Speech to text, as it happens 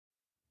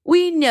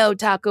We know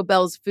Taco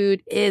Bell's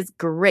food is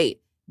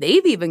great.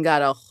 They've even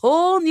got a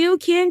whole new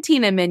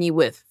Cantina menu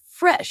with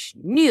fresh,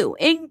 new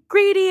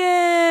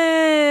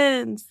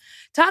ingredients.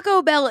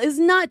 Taco Bell is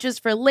not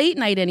just for late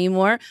night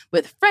anymore,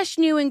 with fresh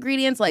new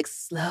ingredients like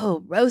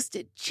slow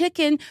roasted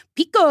chicken,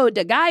 pico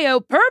de gallo,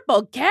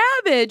 purple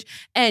cabbage,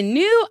 and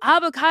new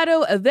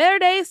avocado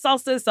verde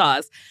salsa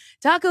sauce.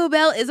 Taco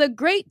Bell is a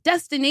great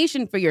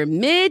destination for your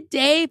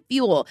midday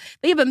fuel.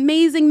 They have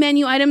amazing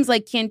menu items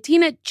like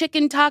Cantina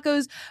chicken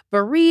tacos,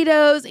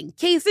 burritos, and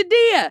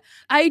quesadilla.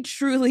 I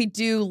truly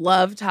do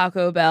love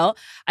Taco Bell.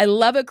 I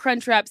love a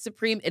Crunchwrap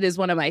Supreme. It is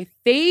one of my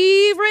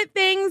favorite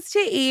things to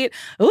eat.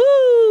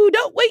 Ooh,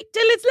 don't wait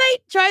till it's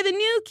late. Try the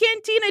new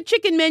Cantina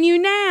chicken menu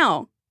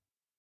now.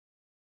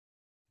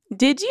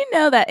 Did you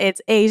know that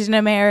it's Asian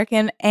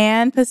American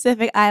and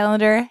Pacific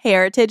Islander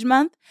Heritage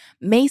Month?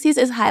 Macy's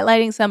is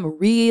highlighting some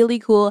really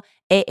cool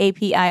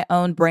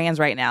AAPI-owned brands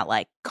right now,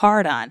 like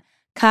Cardon,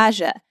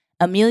 Kaja,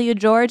 Amelia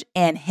George,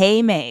 and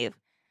Hey Mave.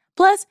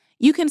 Plus,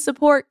 you can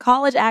support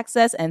college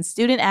access and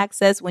student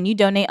access when you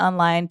donate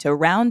online to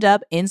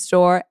Roundup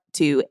in-store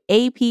to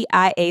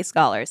APIA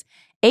Scholars.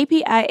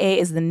 APIA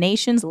is the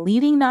nation's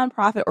leading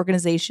nonprofit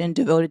organization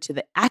devoted to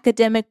the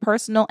academic,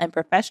 personal, and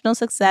professional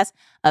success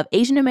of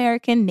Asian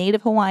American,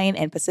 Native Hawaiian,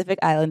 and Pacific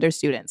Islander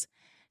students.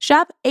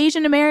 Shop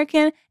Asian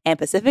American and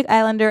Pacific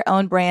Islander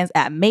owned brands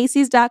at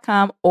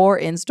Macy's.com or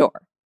in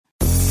store.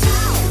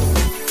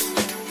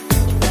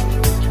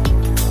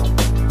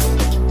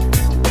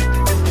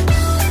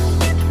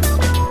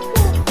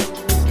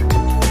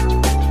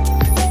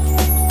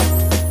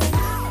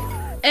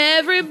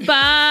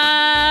 Everybody,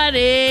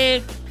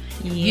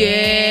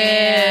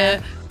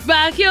 yeah,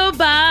 rock your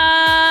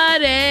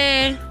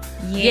body,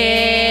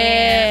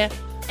 yeah,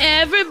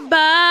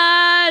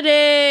 everybody,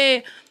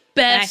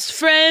 best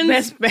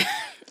friends.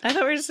 I thought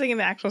we were just singing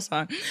the actual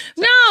song.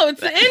 No,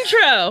 it's the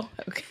intro.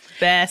 Okay.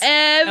 Best.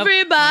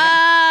 Everybody,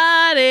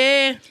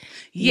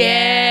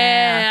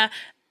 yeah,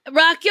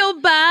 rock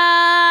your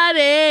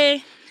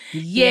body,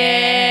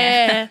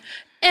 yeah,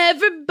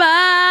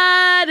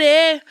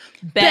 everybody,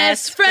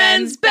 best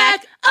friends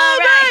back. All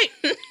right.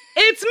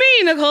 It's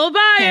me, Nicole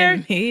Byer.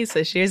 And me,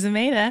 Sashir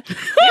Zameda.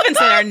 We haven't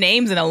said our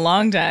names in a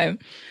long time.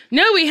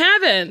 No, we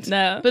haven't.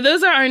 No. But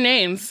those are our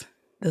names.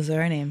 Those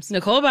are our names.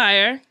 Nicole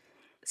Byer.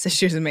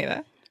 Sashir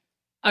Zameda.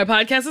 Our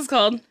podcast is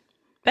called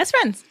Best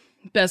Friends.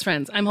 Best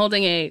Friends. I'm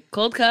holding a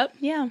cold cup.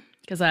 Yeah.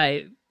 Because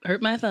I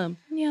hurt my thumb.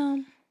 Yeah.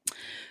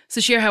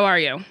 Sashir, how are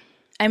you?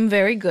 I'm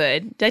very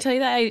good. Did I tell you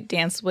that I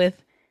danced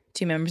with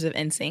 2 members of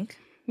NSYNC?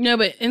 No,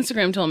 but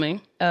Instagram told me.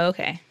 Oh,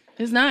 okay.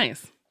 It's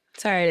nice.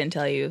 Sorry I didn't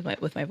tell you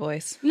with my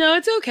voice. No,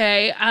 it's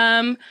okay.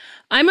 I'm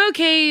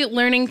okay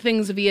learning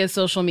things via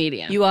social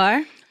media. You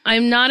are?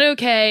 I'm not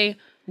okay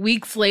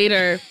weeks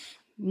later,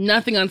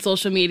 nothing on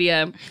social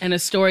media, and a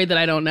story that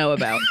I don't know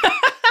about.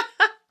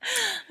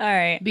 All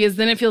right. Because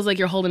then it feels like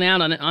you're holding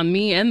out on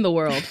me and the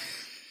world.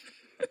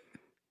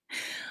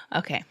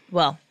 Okay.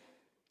 Well,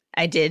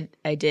 I did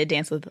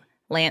dance with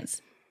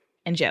Lance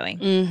and Joey.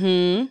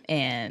 Mm-hmm.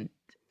 And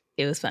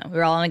it was fun. We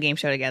were all on a game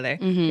show together.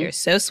 Mm-hmm. They were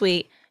so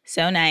sweet,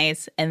 so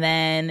nice. And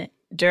then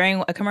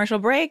during a commercial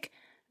break,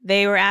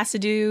 they were asked to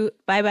do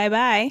Bye Bye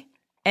Bye.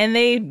 And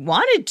they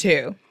wanted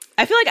to.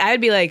 I feel like I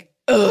would be like,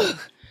 ugh,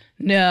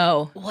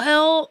 no.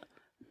 Well,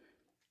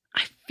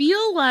 I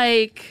feel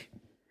like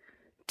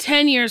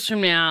 10 years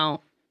from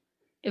now,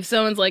 if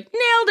someone's like,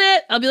 nailed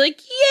it, I'll be like,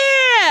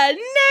 yeah,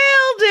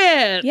 nailed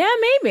it. Yeah,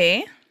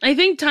 maybe. I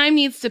think time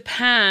needs to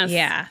pass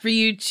for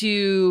you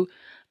to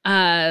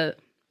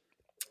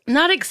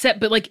not accept,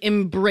 but like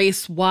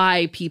embrace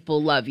why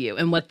people love you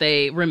and what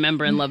they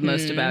remember and love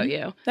most about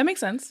you. That makes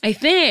sense. I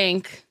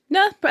think.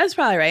 No, that's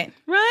probably right.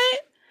 Right?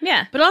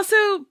 Yeah. But also,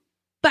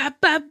 Ba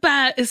Ba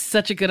Ba is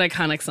such a good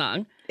iconic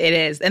song. It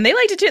is. And they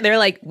liked it too. They're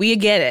like, we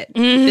get it.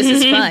 This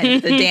is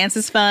fun. The dance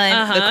is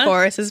fun. The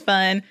chorus is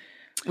fun.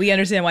 We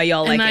understand why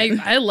y'all like it.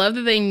 I love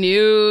that they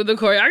knew the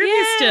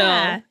choreography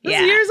still. This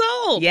is years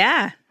old.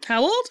 Yeah.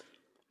 How old?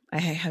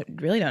 I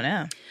really don't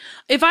know.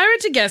 If I were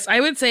to guess, I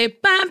would say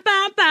Ba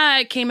Ba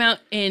Ba came out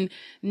in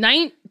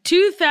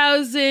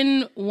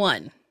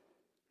 2001.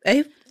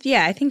 I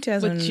think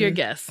 2000. What's your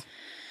guess?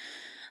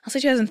 I'll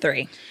say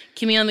 2003.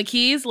 Kimmy on the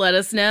keys, let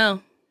us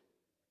know.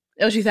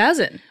 Oh,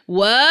 2000.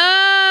 Whoa.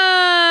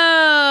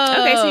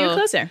 Okay, so you're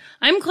closer.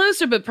 I'm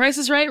closer, but Price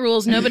is Right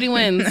rules. Nobody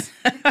wins.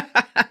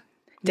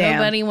 Damn.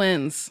 Nobody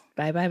wins.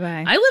 Bye, bye,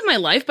 bye. I live my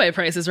life by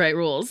Price is Right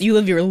rules. You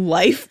live your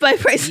life by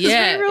Price is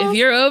Right rules? Yeah, if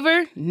you're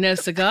over, no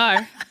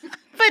cigar.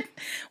 But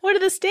what are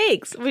the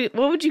stakes? What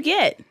would you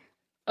get?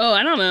 Oh,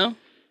 I don't know.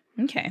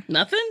 Okay.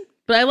 Nothing?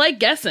 But I like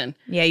guessing.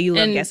 Yeah, you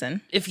love guessing.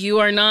 If you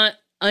are not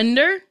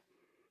under,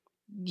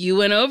 you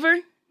went over,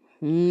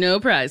 no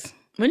prize.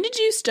 When did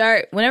you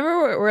start?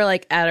 Whenever we're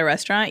like at a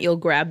restaurant, you'll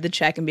grab the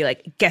check and be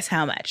like, guess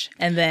how much?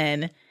 And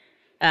then,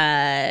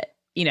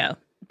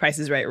 Price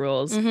is Right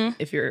rules.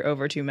 If you're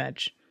over too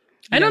much.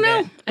 I don't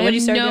know. I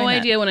have no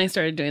idea when I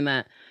started doing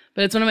that.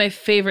 But it's one of my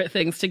favorite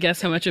things to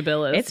guess how much a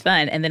bill is. It's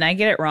fun. And then I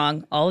get it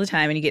wrong all the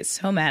time and you get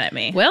so mad at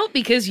me. Well,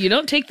 because you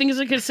don't take things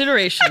into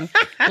consideration.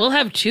 We'll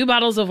have 2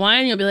 bottles of wine.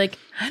 And you'll be like,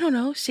 I don't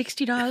know,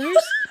 $60?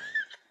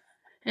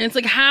 And it's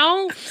like,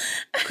 how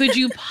could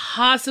you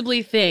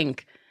possibly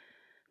think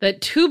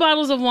that 2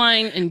 bottles of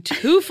wine and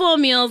 2 full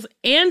meals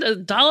and a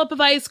dollop of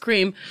ice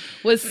cream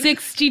was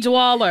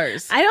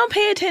 $60? I don't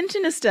pay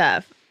attention to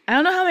stuff. I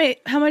don't know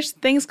how much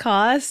things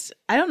cost.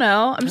 I don't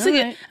know. I'm just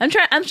right. I'm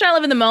trying to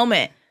live in the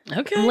moment.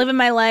 Okay. I'm living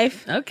my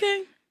life.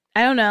 Okay.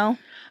 I don't know.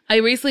 I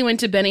recently went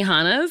to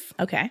Benihana's.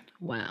 Okay.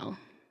 Wow.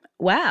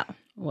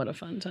 What a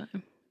fun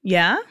time.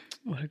 Yeah?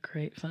 What a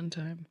great fun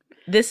time.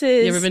 This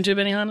is... You ever been to a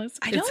Benihana's?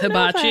 I don't It's know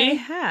hibachi. if I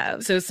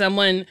have. So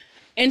someone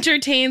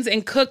entertains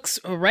and cooks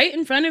right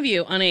in front of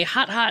you on a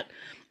hot,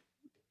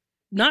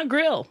 not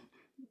grill,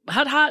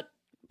 hot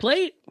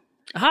plate.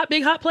 A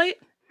big hot plate?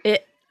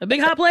 A big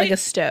hot plate? Like a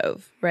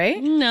stove,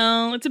 right?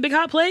 No, it's a big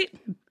hot plate.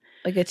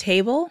 Like a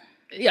table?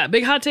 Yeah,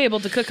 big hot table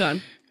to cook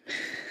on.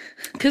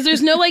 Because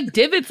there's no like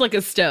divots like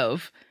a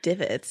stove.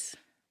 Divots.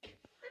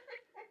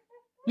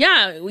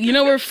 Yeah, you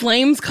know where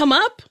flames come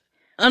up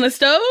on a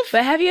stove?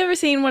 But have you ever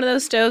seen one of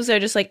those stoves that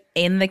are just like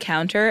in the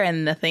counter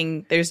and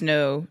there's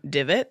no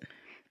divot?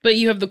 But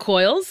you have the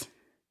coils?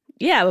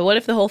 Yeah, but what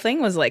if the whole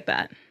thing was like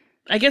that?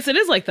 I guess it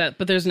is like that,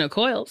 but there's no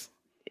coils.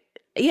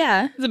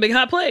 Yeah. It's a big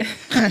hot plate.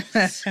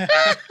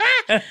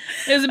 It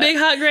was a big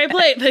hot gray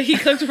plate that he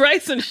cooked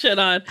rice and shit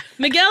on.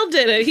 Miguel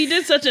did it. He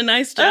did such a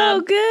nice job.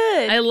 Oh,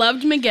 good. I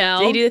loved Miguel.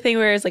 Did he do the thing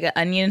where it's like an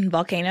onion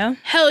volcano?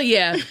 Hell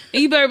yeah.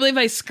 You better believe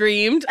I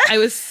screamed. I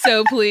was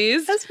so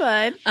pleased. That's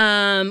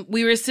fun.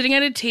 We were sitting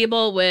at a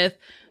table with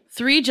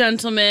 3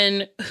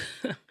 gentlemen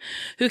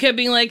who kept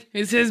being like,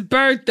 it's his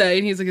birthday.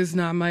 And he's like, it's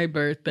not my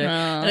birthday.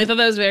 And I thought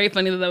that was very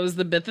funny that was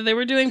the bit that they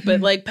were doing. But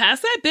like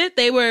past that bit,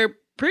 they were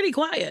pretty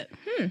quiet.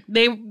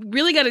 They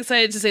really got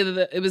excited to say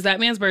that it was that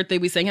man's birthday.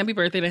 We sang happy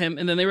birthday to him.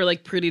 And then they were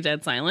like pretty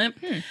dead silent.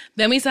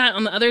 Then we sat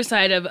on the other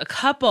side of a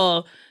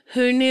couple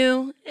who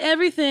knew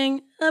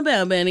everything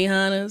about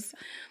Benihana's.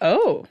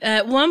 Oh.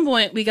 At one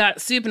point, we got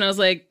soup and I was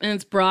like, and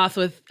it's broth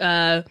with,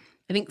 I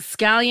think,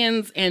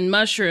 scallions and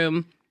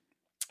mushroom.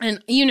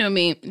 And you know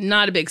me,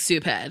 not a big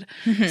soup head.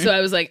 So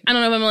I was like, I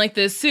don't know if I'm gonna like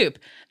this soup.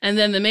 And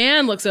then the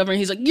man looks over and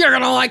he's like, you're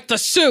gonna like the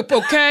soup,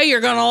 okay?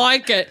 You're gonna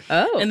like it.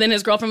 Oh. And then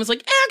his girlfriend was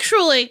like,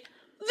 actually,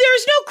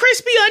 there's no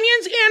crispy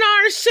onions in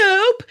our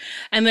soup.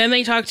 And then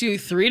they talked to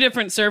 3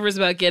 different servers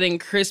about getting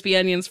crispy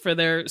onions for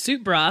their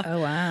soup broth. Oh,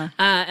 wow.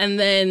 And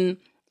then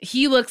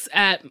he looks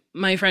at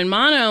my friend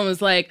Mono and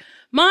was like,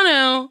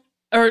 Mono,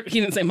 or he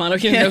didn't say Mono,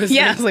 he didn't know his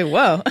name. I was like,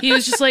 whoa. He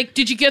was just like,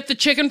 did you get the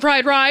chicken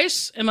fried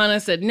rice? And Mono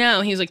said,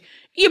 no. He was like,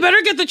 you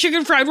better get the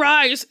chicken fried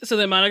rice. So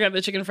then Mono got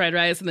the chicken fried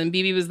rice, and then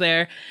Bibi was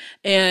there.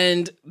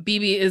 And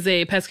Bibi is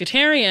a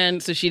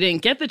pescatarian, so she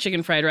didn't get the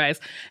chicken fried rice.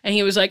 And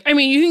he was like, I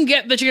mean, you can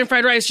get the chicken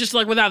fried rice just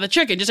like without the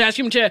chicken. Just ask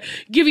him to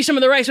give you some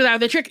of the rice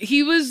without the chicken.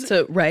 He was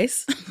So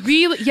rice?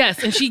 really,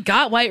 yes. And she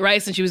got white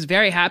rice, and she was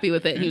very happy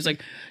with it. And he was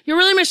like, you're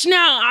really missing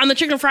out on the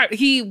chicken fried.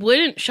 He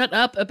wouldn't shut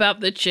up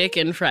about the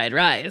chicken fried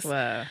rice.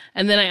 Wow.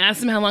 And then I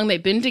asked him how long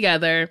they'd been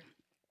together.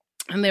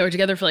 And they were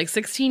together for like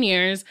 16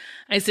 years.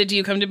 I said, do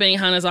you come to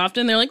Benihana's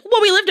often? They're like,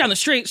 well, we live down the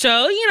street.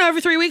 So,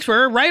 every 3 weeks,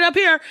 we're right up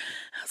here.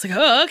 I was like,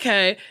 oh,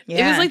 okay.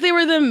 Yeah. It was like they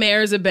were the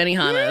mayors of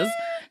Benihana's.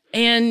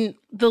 And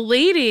the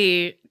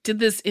lady did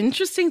this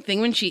interesting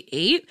thing when she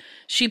ate.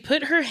 She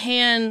put her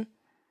hand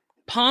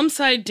palm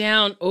side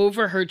down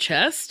over her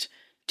chest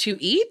to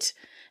eat.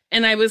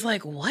 And I was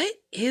like, what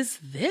is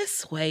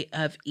this way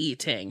of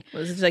eating?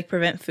 Was it to like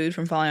prevent food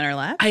from falling on her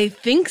lap? I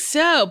think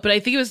so, but I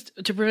think it was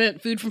to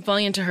prevent food from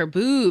falling into her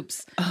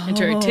boobs,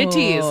 into her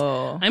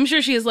titties. I'm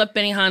sure she has left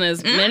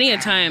Benihana's many a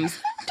times,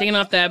 taking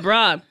off that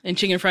bra and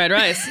chicken fried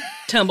rice,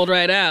 tumbled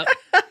right out.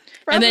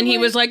 And then he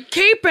was like,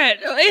 keep it.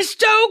 It's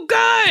so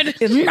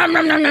good.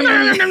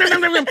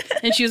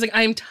 And she was like,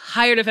 I'm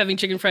tired of having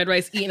chicken fried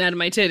rice eaten out of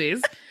my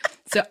titties.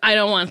 So I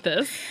don't want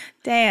this.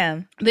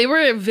 Damn. They were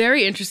a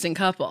very interesting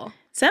couple.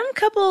 Some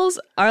couples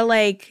are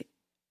like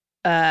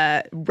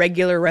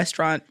regular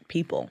restaurant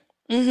people.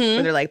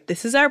 Where they're like,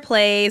 this is our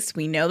place.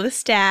 We know the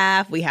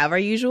staff. We have our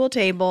usual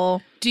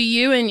table. Do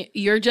you and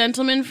your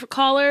gentleman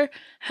caller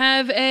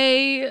have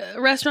a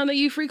restaurant that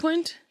you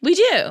frequent? We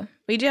do.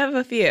 We do have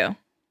a few.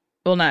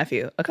 Well, not a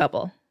few. A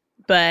couple.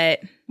 But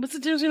What's the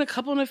difference between a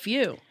couple and a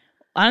few?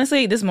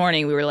 honestly, this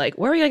morning we were like,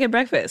 where are we going to get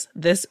breakfast?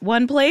 This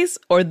one place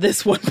or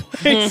this one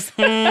place?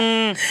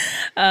 Because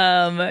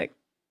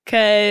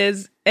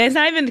it's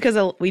not even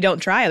because we don't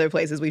try other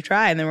places. We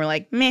try and then we're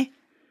like, meh.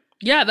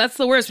 Yeah, that's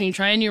the worst. When you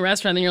try a new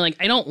restaurant and you're like,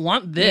 I don't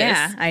want this.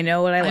 Yeah, I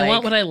know what I like. I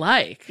want what I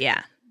like.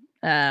 Yeah.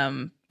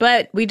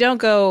 But we don't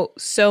go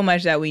so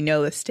much that we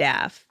know the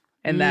staff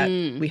and that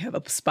we have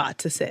a spot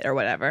to sit or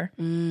whatever.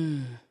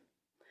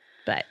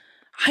 But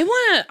I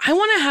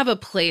want to have a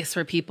place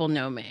where people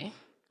know me.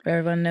 Where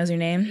everyone knows your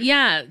name.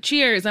 Yeah,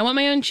 Cheers. I want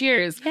my own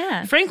Cheers.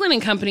 Yeah. Franklin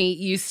and Company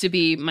used to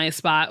be my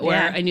spot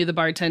where I knew the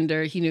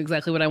bartender. He knew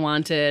exactly what I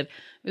wanted.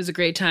 It was a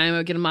great time. I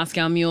would get a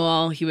Moscow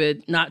Mule. He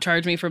would not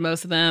charge me for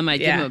most of them. I'd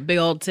give him a big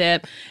old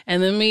tip.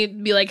 And then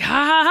we'd be like, ha,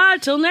 ha, ha,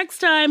 till next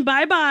time.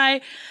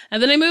 Bye-bye.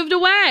 And then I moved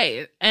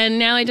away. And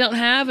now I don't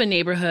have a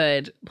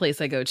neighborhood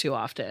place I go to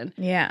often.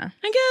 Yeah.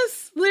 I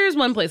guess there's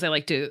one place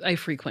I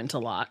frequent a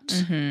lot.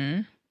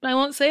 Mm-hmm. But I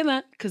won't say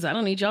that because I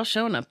don't need y'all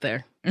showing up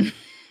there.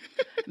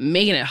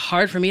 Making it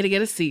hard for me to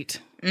get a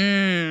seat.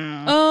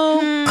 Oh.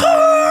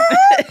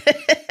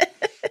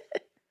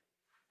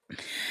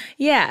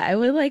 Yeah, I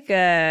would like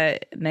a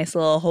nice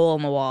little hole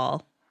in the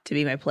wall to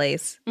be my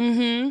place.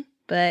 Mm-hmm.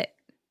 But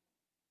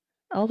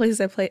all places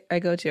I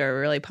go to are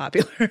really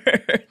popular.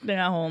 They're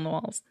not hole in the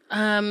walls.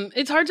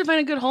 It's hard to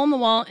find a good hole in the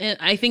wall,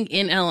 I think,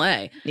 in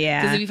LA.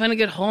 Yeah. Because if you find a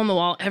good hole in the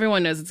wall,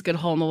 everyone knows it's a good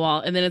hole in the wall,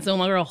 and then it's no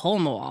longer a hole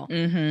in the wall.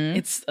 Mm-hmm.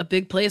 It's a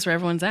big place where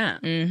everyone's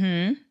at.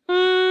 Mm-hmm.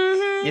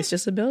 Mm-hmm. It's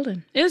just a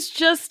building. It's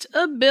just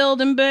a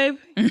building, babe.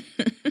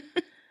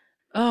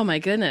 Oh, my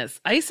goodness.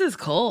 Ice is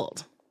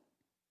cold.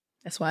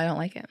 That's why I don't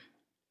like it.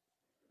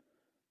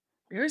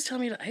 You always tell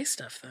me to ice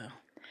stuff, though.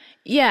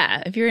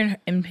 Yeah, if you're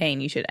in pain,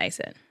 you should ice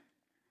it.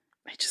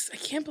 I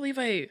can't believe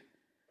I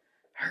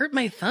hurt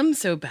my thumb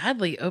so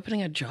badly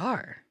opening a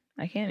jar.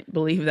 I can't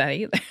believe that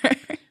either.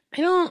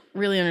 I don't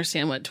really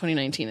understand what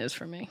 2019 is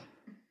for me.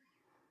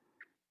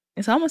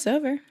 It's almost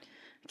over.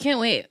 Can't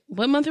wait.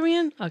 What month are we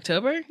in?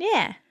 October?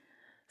 Yeah.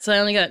 So I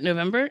only got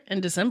November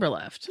and December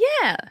left.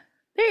 Yeah.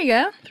 There you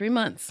go. 3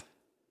 months.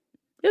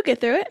 You'll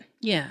get through it.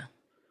 Yeah.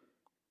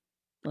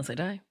 Unless I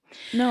die.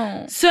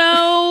 No.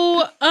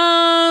 So,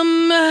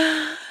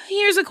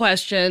 here's a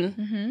question.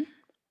 Mm-hmm.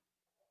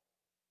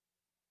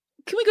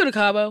 Can we go to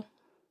Cabo?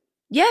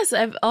 Yes,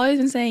 I've always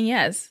been saying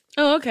yes.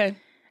 Oh, okay.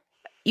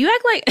 You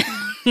act like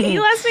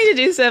you ask me to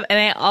do stuff, and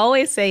I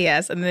always say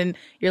yes, and then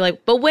you're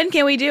like, but when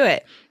can we do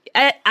it?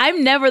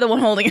 I'm never the one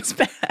holding us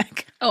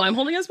back. Oh, I'm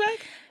holding us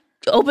back?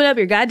 Open up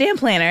your goddamn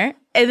planner,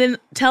 and then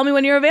tell me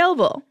when you're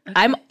available. Okay.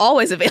 I'm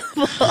always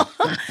available.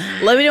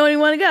 Let me know when you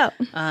want to go.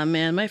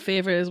 Man, my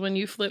favorite is when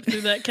you flip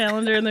through that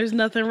calendar and there's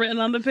nothing written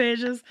on the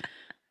pages.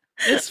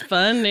 It's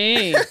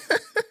funny. All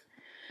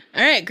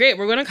right, great.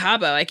 We're going to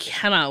Cabo. I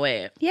cannot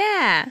wait.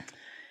 Yeah.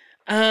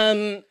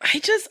 I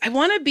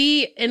want to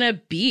be in a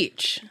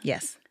beach.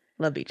 Yes.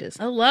 Love beaches.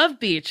 I love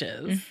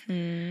beaches.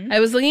 Mm-hmm. I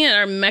was looking at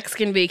our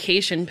Mexican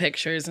vacation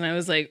pictures and I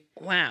was like,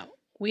 wow,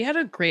 we had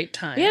a great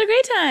time. We had a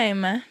great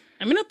time.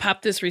 I'm going to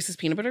pop this Reese's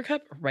peanut butter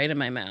cup right in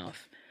my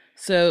mouth.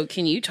 So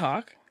can you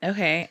talk?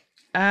 Okay.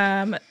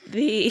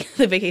 The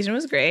vacation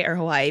was great. Our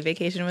Hawaii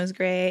vacation was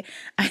great.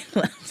 I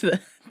loved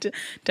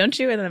don't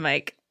chew into the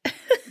mic.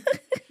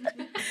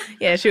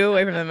 Yeah, chew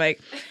away from the mic.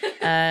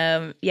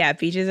 Yeah,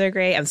 beaches are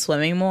great. I'm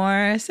swimming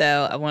more,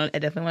 so I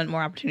definitely want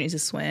more opportunities to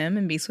swim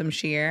and be swim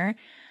sheer.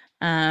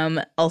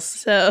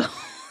 Also,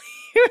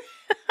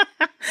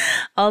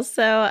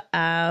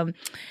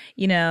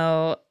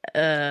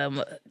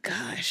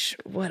 gosh,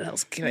 what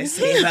else can I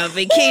say about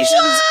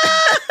vacations?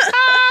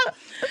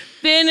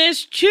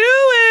 Finish chewing.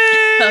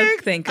 Oh,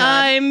 thank God.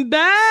 I'm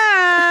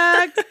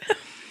back.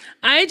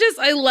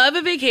 I love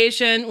a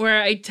vacation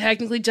where I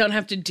technically don't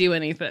have to do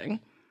anything.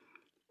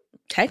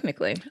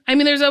 Technically. I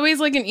mean, there's always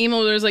like an email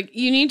where there's like,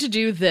 you need to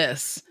do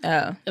this.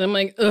 Oh. And I'm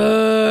like,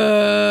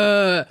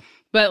 ugh.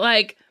 But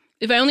like,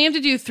 if I only have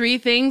to do 3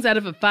 things out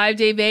of a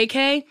 5-day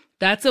vacay,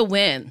 that's a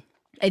win.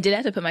 I did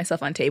have to put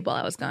myself on tape while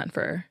I was gone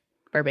for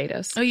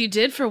Barbados. Oh, you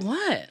did? For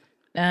what?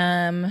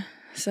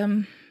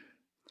 Some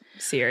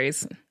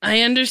series.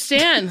 I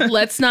understand.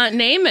 Let's not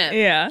name it.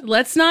 Yeah.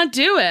 Let's not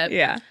do it.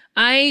 Yeah.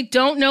 I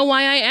don't know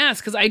why I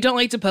asked, because I don't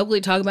like to publicly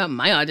talk about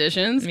my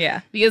auditions. Yeah.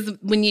 Because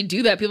when you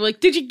do that, people are like,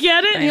 did you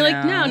get it? And you're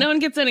like, know. no one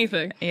gets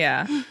anything.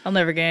 Yeah. I'll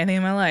never get anything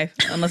in my life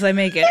unless I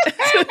make it.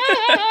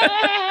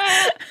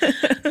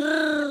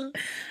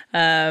 But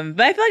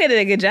I feel like I did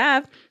a good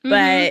job.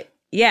 But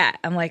yeah,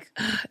 I'm like,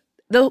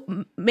 though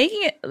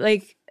making it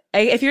like,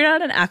 if you're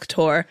not an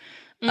actor,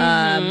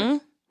 a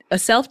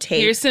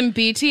self-tape. Here's some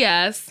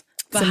BTS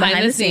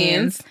behind the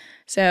scenes.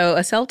 So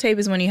a self-tape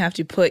is when you have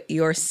to put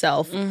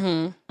yourself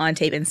on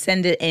tape and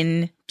send it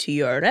in to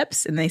your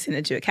reps, and they send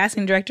it to a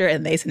casting director,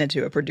 and they send it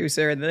to a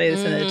producer, and then they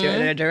send it to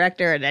a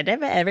director, and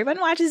everyone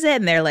watches it,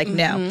 and they're like,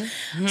 no.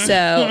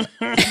 So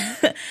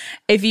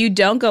if you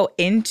don't go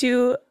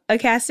into a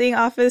casting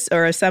office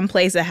or some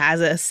place that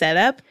has a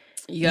setup,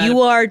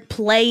 you are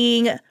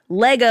playing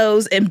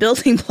Legos and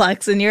building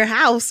blocks in your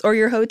house or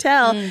your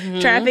hotel,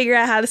 trying to figure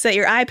out how to set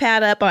your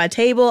iPad up on a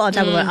table on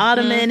top of an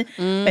ottoman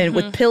and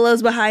with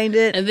pillows behind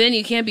it. And then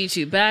you can't be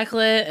too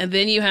backlit. And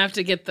then you have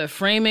to get the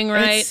framing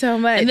right. It's so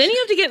much. And then you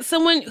have to get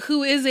someone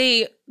who is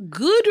a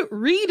good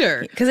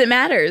reader. Because it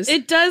matters.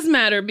 It does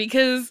matter,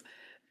 because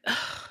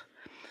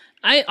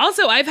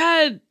I've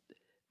had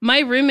my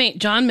roommate,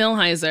 John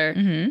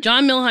Milheiser.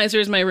 John Milheiser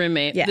is my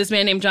roommate. Yeah. This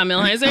man named John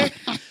Milheiser.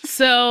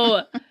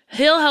 So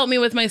he'll help me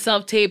with my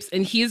self-tapes,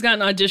 and he's gotten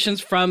auditions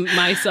from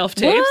my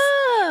self-tapes.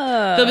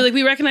 Whoa. They'll be like,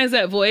 we recognize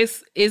that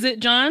voice. Is it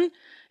John?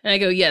 And I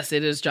go, yes,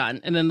 it is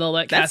John. And then they'll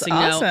let That's casting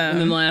know. awesome.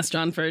 And then they'll ask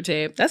John for a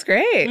tape. That's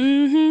great.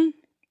 Mm-hmm.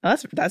 Well,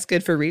 that's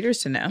good for readers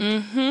to know.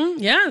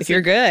 Mm-hmm. Yeah. If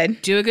you're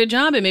good. Do a good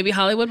job, and maybe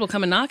Hollywood will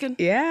come and knocking.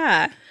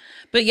 Yeah.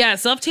 But yeah,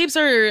 self-tapes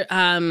are,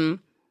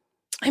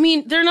 I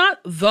mean, they're not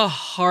the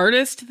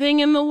hardest thing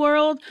in the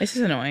world. It's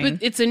just annoying.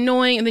 But it's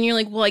annoying. And then you're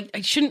like, well,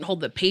 I shouldn't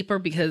hold the paper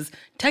because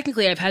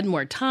technically I've had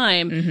more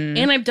time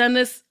and I've done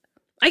this.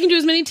 I can do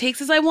as many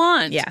takes as I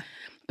want. Yeah.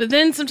 But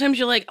then sometimes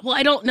you're like, well,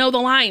 I don't know the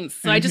lines,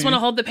 so I just want to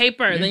hold the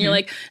paper. And then you're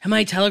like, am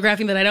I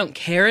telegraphing that I don't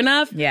care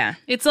enough? Yeah.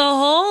 It's a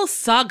whole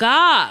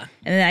saga.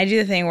 And then I do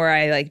the thing where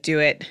I like do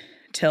it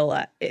till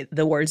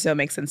the words don't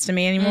make sense to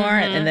me anymore.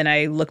 And then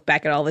I look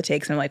back at all the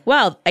takes and I'm like,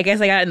 well, I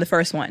guess I got it in the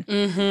first one.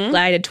 Glad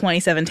I did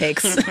 27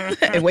 takes.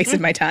 It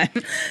wasted my time.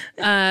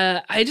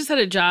 I just had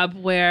a job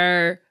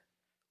where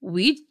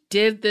we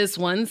did this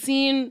one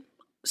scene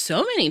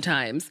so many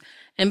times.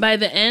 And by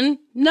the end,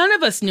 none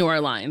of us knew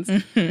our lines.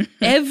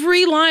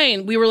 Every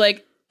line, we were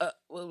like,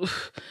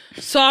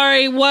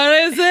 sorry, what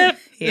is it?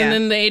 Yeah. And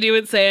then the AD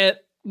would say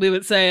it. We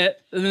would say it.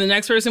 And then the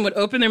next person would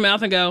open their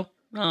mouth and go,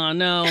 oh,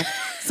 no.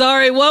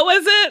 Sorry, what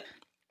was it?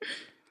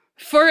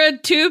 For a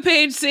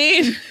 2-page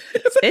scene.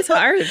 It's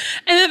hard.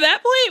 And at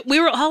that point, we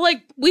were all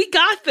like, we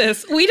got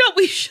this. We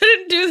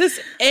shouldn't do this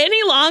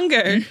any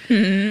longer.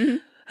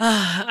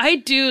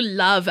 I do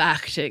love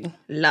acting.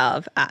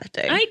 Love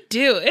acting. I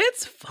do.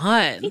 It's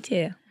fun. Me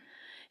too.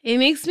 It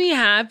makes me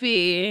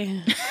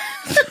happy.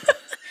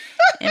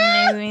 It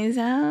makes me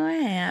so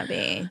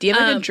happy. Do you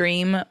have like a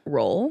dream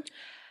role?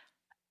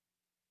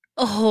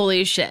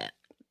 Holy shit.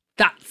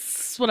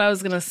 That's what I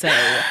was going to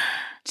say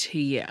to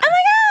you.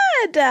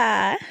 Oh my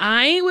God.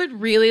 I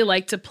would really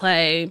like to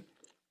play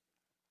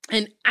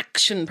an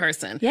action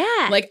person.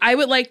 Yeah. Like, I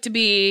would like to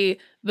be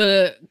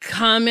the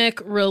comic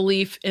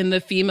relief in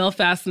the female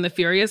Fast and the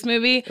Furious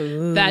movie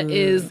that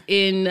is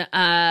in,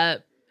 I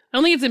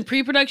don't think it's in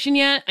pre-production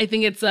yet. I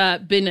think it's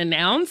been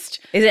announced.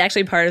 Is it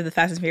actually part of the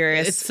Fast and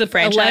Furious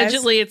franchise?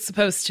 Allegedly, it's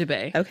supposed to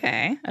be.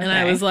 Okay. And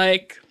I was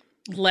like,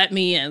 let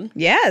me in.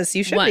 Yes,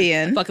 you should 1, be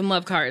in. I fucking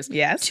love cars.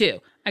 Yes. 2,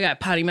 I got a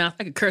potty mouth.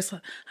 I can curse.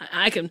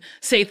 I can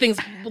say things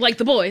like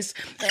the boys.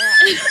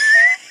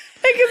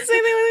 I can say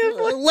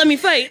that. Let me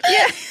fight.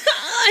 Yeah.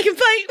 I can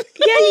fight.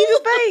 Yeah, you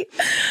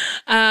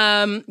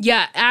can fight.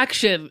 Yeah,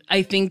 action,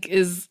 I think,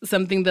 is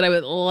something that I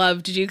would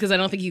love to do because I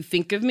don't think you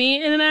think of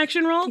me in an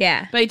action role.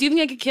 Yeah. But I do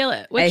think I could kill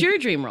it. What's your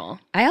dream role?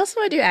 I also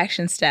want to do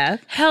action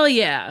stuff. Hell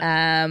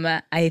yeah.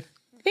 I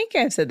think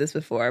I've said this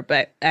before,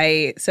 but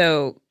I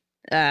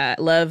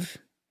love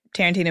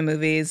Tarantino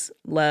movies,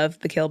 love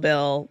the Kill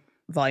Bill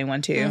Volume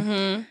 1,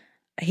 2.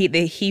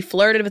 He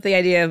flirted with the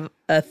idea of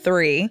a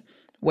 3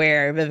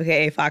 where Vivica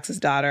A. Fox's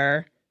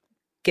daughter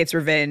gets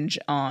revenge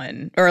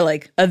on, or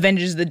like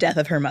avenges the death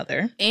of her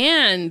mother.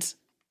 And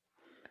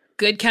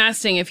good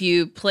casting if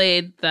you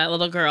played that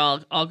little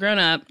girl all grown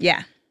up.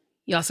 Yeah.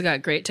 You also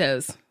got great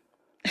toes.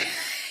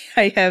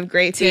 I have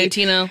great teeth.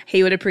 Tarantino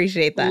He would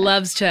appreciate that.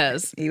 loves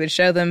toes. He would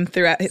show them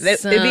throughout.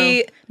 It'd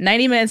be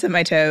 90 minutes of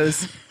my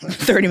toes,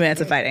 30 minutes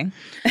of fighting.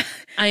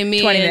 I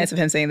mean, 20 minutes of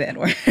him saying the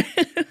N-word.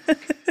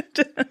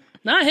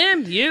 not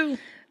him, you.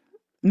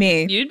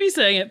 Me. You'd be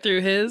saying it through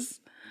his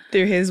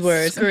Through his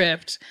words.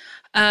 script.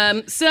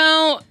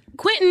 So,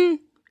 Quentin,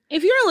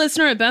 if you're a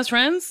listener at Best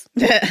Friends,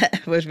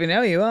 Which we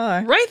know you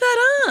are. write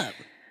that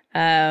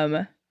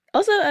up.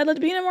 Also, I'd love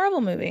to be in a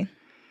Marvel movie.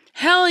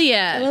 Hell I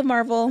yeah. love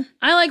Marvel.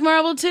 I like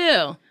Marvel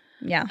too.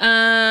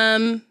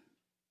 Yeah.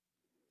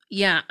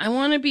 Yeah, I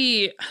want to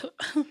be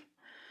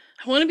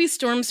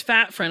Storm's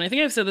fat friend. I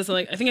think I've said this,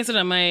 I think I said it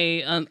on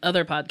my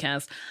other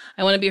podcast.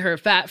 I want to be her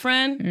fat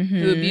friend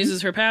who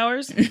abuses her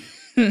powers.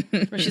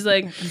 Where she's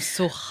like, I'm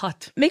so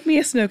hot. Make me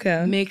a snow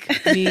cone. Make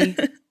me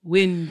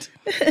wind.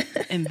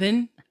 And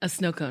then a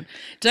snow cone.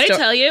 Did I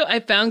tell you I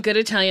found good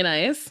Italian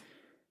ice?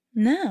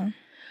 No.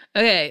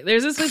 Okay,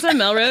 there's this place on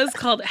Melrose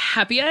called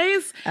Happy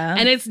Ice,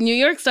 and it's New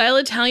York style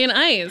Italian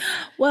ice.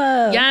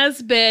 Whoa.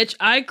 Yes, bitch.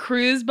 I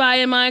cruised by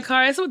in my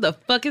car. I said, what the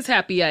fuck is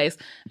Happy Ice?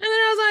 And then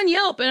I was on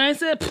Yelp, and I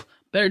said,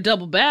 better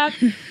double back.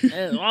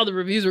 And all the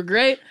reviews were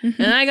great.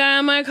 And I got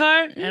in my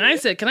car, and I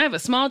said, can I have a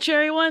small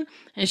cherry one?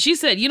 And she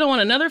said, you don't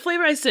want another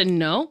flavor? I said,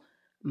 no.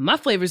 My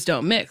flavors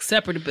don't mix,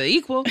 separate but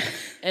equal.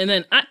 And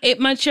then I ate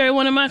my cherry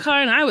one in my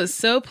car, and I was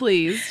so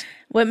pleased.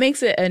 What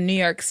makes it a New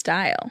York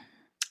style?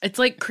 It's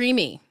like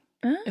creamy.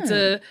 Oh.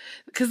 It's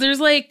because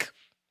there's like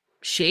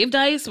shaved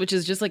ice, which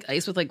is just like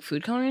ice with like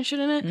food coloring and shit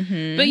in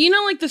it. But you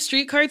know, like the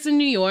street carts in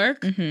New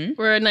York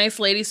where a nice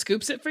lady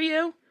scoops it for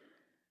you?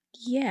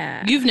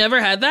 Yeah. You've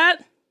never had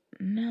that?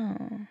 No.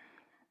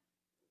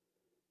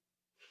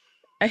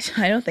 I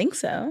don't think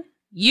so.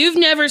 You've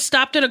never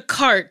stopped at a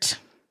cart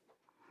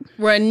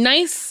where a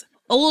nice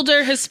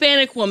older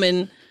Hispanic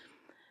woman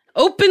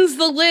opens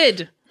the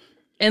lid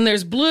and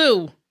there's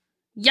blue,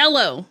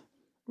 yellow,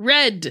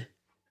 red,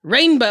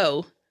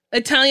 rainbow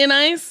Italian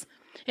ice,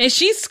 and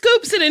she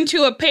scoops it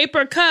into a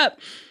paper cup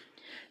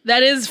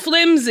that is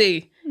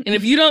flimsy. And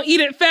if you don't eat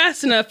it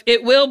fast enough,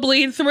 it will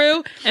bleed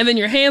through, and then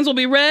your hands will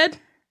be red.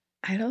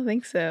 I don't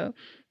think so.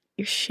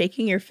 You're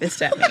shaking your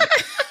fist at me.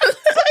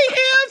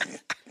 I am.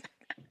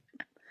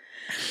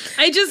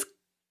 I just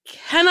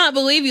cannot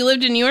believe you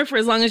lived in New York for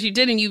as long as you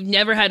did and you've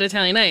never had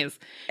Italian ice.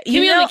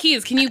 Give me on the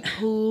keys. Can you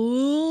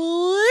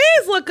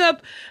please look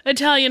up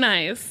Italian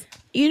ice?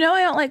 You know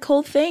I don't like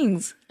cold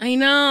things. I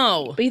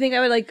know. But you think I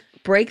would like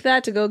break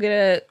that to go get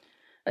a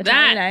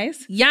Italian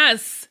ice?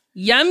 Yes.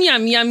 Yum,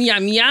 yum, yum,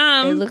 yum,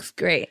 yum. It looks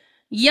great.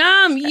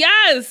 Yum.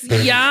 Yes.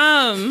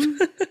 Yum.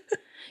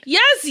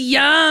 Yes,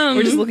 yum.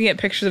 We're just looking at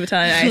pictures of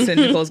Italian ice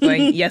and Nicole's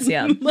going, yes,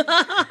 yum.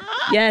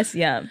 Yes,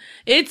 yum.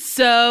 It's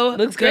so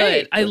looks good.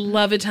 great. I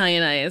love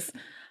Italian ice.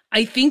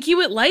 I think you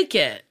would like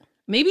it.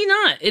 Maybe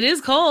not. It is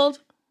cold.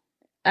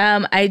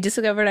 I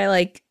discovered I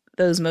like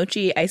those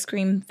mochi ice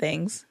cream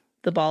things,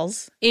 the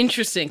balls.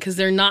 Interesting, because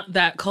they're not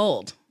that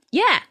cold.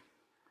 Yeah.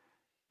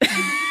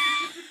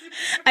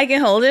 I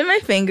can hold it in my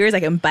fingers. I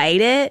can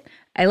bite it.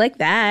 I like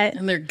that.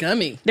 And they're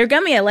gummy. They're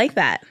gummy. I like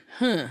that.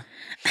 Huh.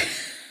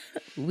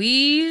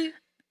 We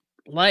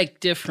like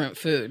different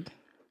food.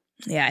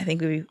 Yeah, I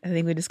think we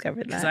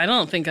discovered that. Because I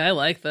don't think I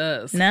like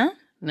those. No?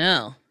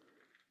 No.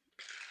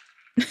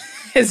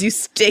 As you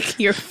stick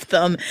your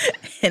thumb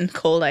in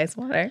cold ice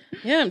water.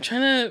 Yeah, I'm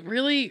trying to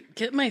really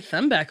get my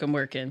thumb back on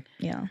working.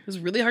 Yeah. It was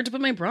really hard to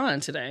put my bra on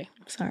today.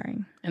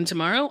 Sorry. And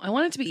tomorrow, I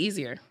want it to be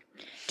easier.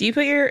 Do you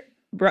put your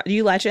bra, do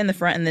you latch it in the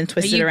front and then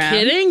twist it around? Are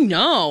you kidding?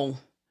 No.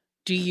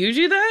 Do you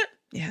do that?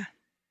 Yeah.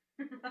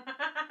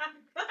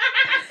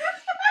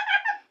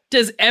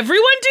 Does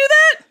everyone do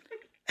that?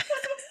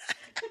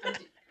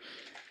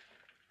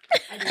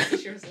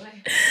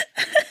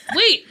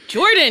 Wait,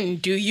 Jordan,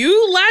 do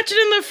you latch it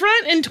in the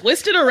front and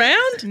twist it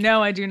around?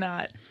 No, I do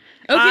not.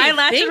 Okay, I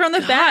latch it thank from the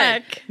God.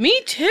 back.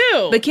 Me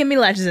too. But Kimmy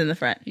latches in the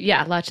front.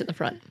 Yeah, latch in the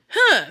front.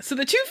 Huh. So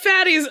the two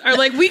fatties are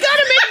like, we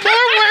gotta make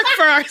more work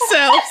for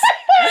ourselves.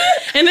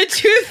 And the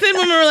two thin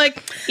women were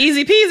like,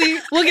 easy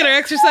peasy, we'll get our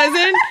exercise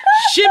in,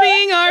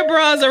 shimmying our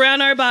bras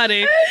around our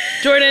body.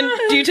 Jordan,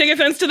 do you take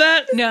offense to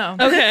that? No.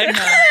 Okay.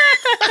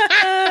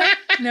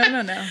 No.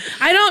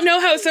 I don't know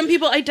how some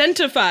people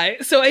identify,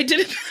 so I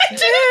didn't.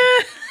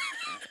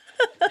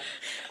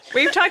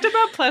 We've talked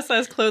about plus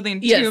size clothing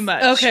Yes. too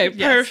much. Okay,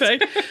 Yes.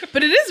 perfect.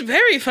 But it is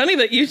very funny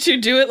that you two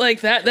do it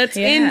like that. That's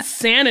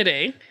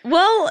insanity.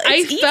 Well, I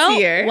it's felt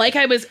easier. like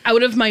I was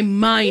out of my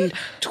mind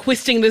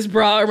twisting this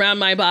bra around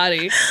my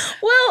body,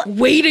 Well,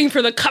 waiting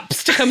for the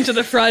cups to come to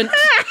the front.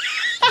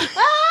 but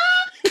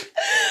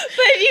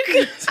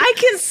I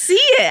can see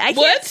it. I can't,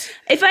 What?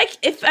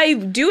 If I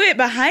do it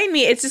behind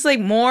me, it's just like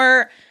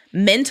more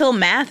mental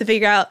math to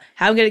figure out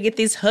how I'm gonna get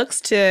these hooks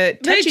to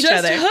touch They each just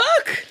other.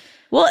 hook.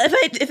 Well, if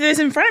it was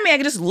in front of me, I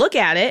could just look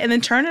at it and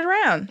then turn it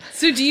around.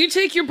 So do you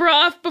take your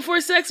bra off before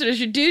sex, or does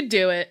your dude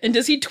do it? And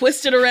does he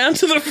twist it around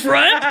to the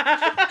front?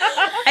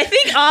 I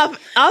think off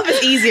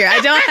is easier. I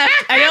don't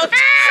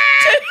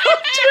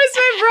twist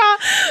my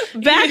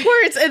bra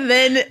backwards and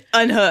then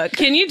unhook.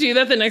 Can you do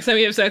that the next time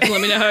you have sex and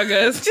let me know how it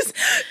goes? Just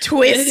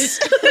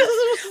twist.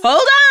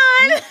 Hold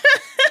on.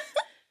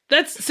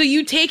 That's so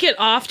you take it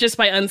off just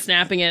by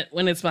unsnapping it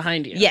when it's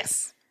behind you.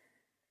 Yes.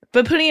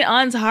 But putting it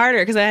on's harder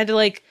because I had to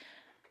like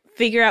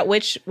figure out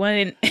which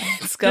one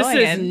it's going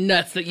This is in.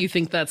 nuts that you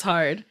think that's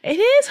hard. It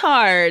is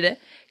hard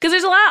because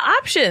there's a lot of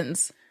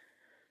options.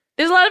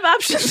 There's a lot of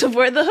options of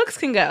where the hooks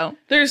can go.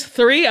 There's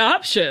 3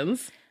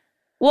 options.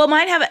 Well,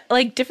 mine have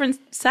like different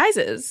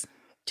sizes.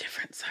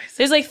 Different sizes.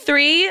 There's like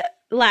 3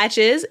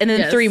 latches and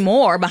then Yes. 3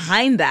 more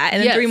behind that and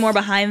then Yes. 3 more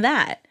behind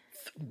that.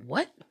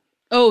 What?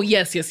 Oh,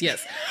 yes.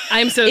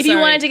 I'm so sorry. If you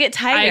wanted to get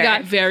tighter. I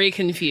got very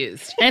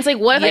confused. And it's like,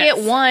 what if Yes. I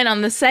get one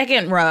on the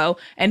second row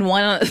and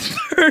one on the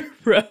third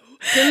row?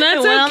 Then that's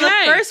and one on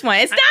okay. the first one.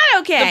 It's not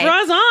okay. The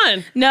bra's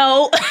on.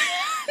 No.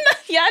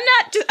 Yeah, I'm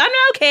not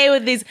okay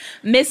with these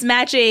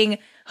mismatching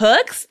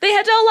hooks. They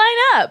have to all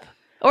line up.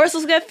 Or else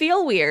it's gonna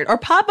feel weird. Or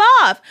pop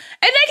off.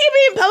 And I can't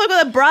be in public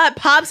with a bra that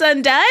pops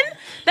undone. I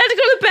have to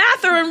go to the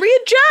bathroom and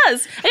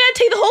readjust. I gotta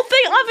take the whole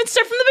thing off and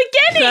start from the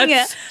beginning.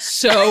 That's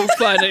so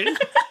funny.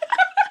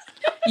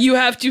 You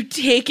have to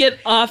take it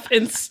off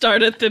and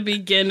start at the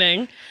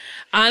beginning.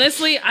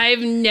 Honestly, I've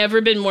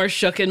never been more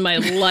shook in my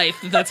life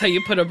that that's how you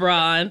put a bra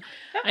on.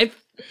 I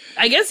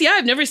guess, yeah,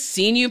 I've never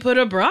seen you put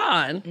a bra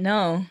on.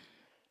 No.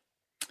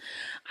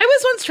 I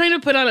was once trying to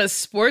put on a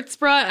sports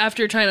bra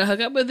after trying to hook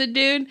up with a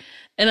dude,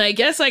 and I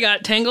guess I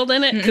got tangled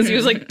in it because he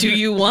was like, do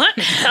you want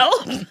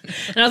help? And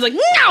I was like, no,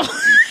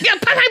 I gotta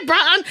put my bra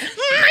on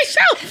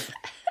myself.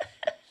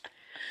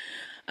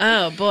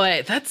 Oh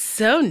boy, that's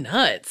so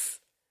nuts.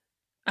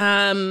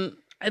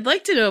 I'd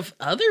like to know if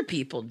other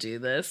people do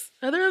this.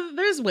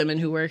 There's women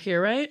who work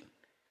here, right?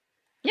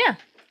 Yeah.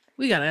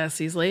 We gotta ask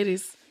these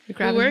ladies who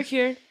grabbing- work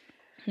here.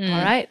 All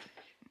right.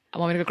 I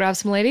want me to go grab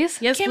some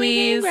ladies? Yes,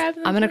 please. I'm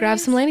going to grab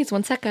some ladies.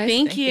 One sec, guys.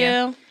 Thank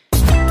you.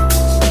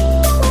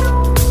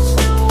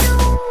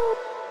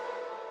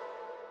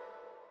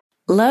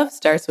 Love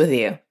starts with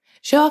you.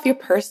 Show off your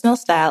personal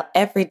style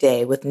every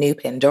day with new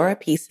Pandora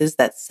pieces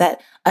that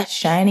set a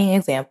shining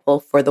example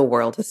for the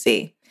world to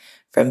see.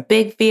 From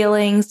big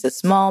feelings to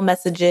small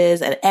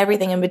messages and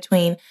everything in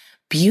between,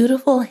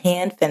 beautiful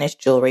hand-finished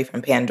jewelry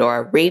from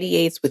Pandora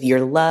radiates with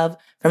your love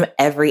from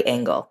every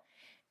angle.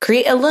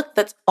 Create a look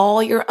that's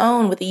all your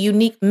own with a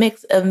unique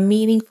mix of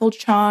meaningful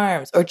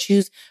charms, or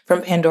choose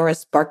from Pandora's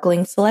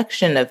sparkling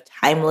selection of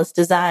timeless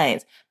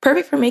designs,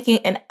 perfect for making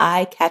an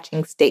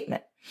eye-catching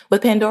statement.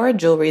 With Pandora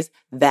Jewelry's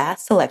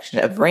vast selection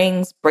of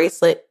rings,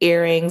 bracelet,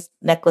 earrings,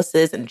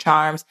 necklaces, and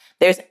charms,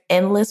 there's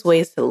endless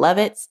ways to love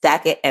it,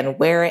 stack it, and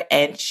wear it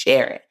and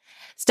share it.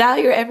 Style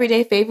your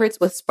everyday favorites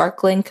with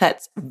sparkling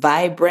cuts,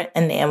 vibrant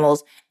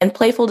enamels, and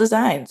playful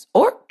designs,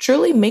 or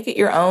truly make it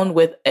your own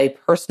with a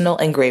personal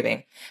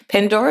engraving.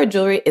 Pandora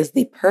Jewelry is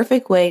the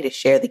perfect way to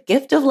share the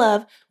gift of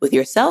love with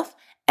yourself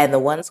and the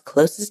ones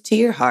closest to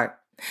your heart.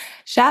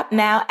 Shop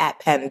now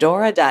at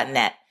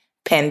pandora.net.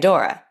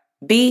 Pandora,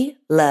 be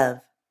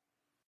love.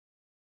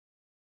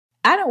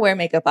 I don't wear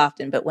makeup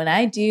often, but when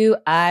I do,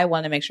 I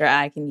want to make sure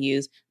I can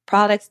use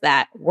products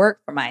that work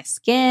for my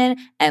skin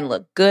and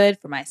look good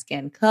for my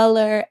skin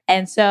color.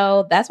 And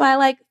so that's why I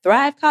like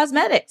Thrive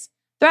Causemetics.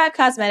 Thrive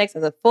Causemetics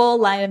has a full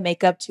line of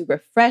makeup to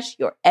refresh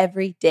your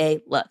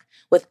everyday look.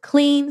 With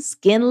clean,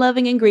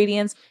 skin-loving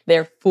ingredients,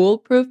 their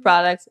foolproof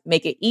products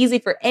make it easy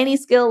for any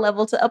skill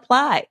level to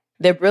apply.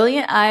 Their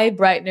Brilliant Eye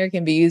Brightener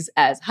can be used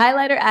as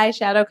highlighter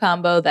eyeshadow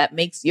combo that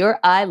makes your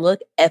eye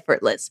look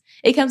effortless.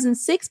 It comes in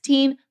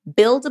 16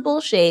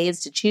 buildable shades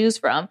to choose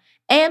from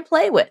and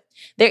play with.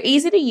 Their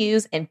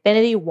easy-to-use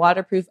Infinity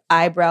Waterproof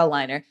Eyebrow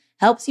Liner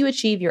helps you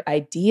achieve your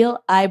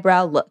ideal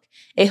eyebrow look.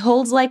 It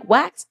holds like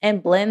wax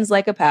and blends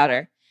like a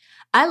powder.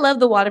 I love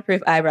the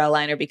waterproof eyebrow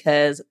liner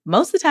because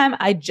most of the time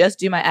I just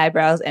do my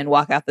eyebrows and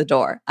walk out the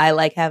door. I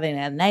like having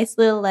a nice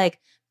little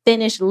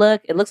finished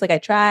look. It looks like I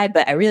tried,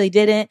 but I really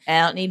didn't.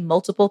 And I don't need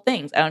multiple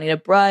things. I don't need a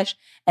brush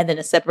and then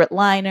a separate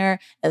liner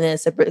and then a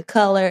separate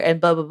color and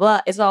blah, blah,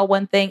 blah. It's all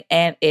one thing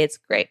and it's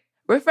great.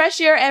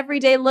 Refresh your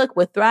everyday look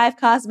with Thrive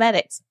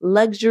Causemetics,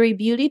 luxury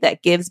beauty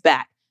that gives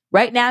back.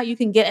 Right now, you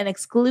can get an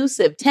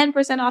exclusive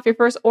 10% off your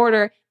first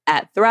order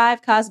at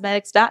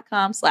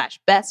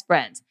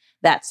thrivecausemetics.com/bestfriends.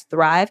 That's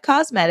Thrive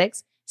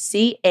Causemetics,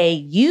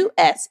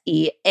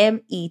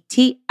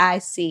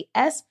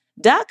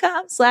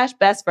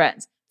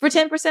 CAUSEMETICS.com/bestfriends for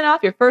 10%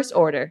 off your first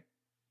order.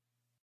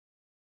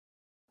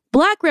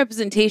 Black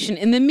representation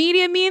in the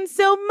media means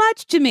so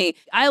much to me.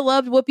 I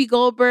loved Whoopi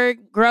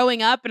Goldberg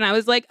growing up, and I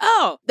was like,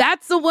 oh,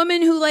 that's the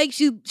woman who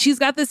she's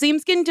got the same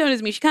skin tone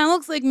as me. She kind of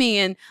looks like me,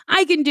 and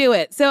I can do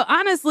it. So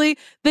honestly,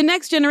 the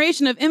next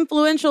generation of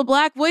influential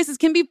Black voices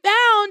can be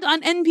found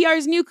on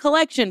NPR's new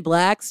collection,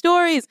 Black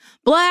Stories,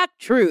 Black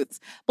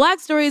Truths. Black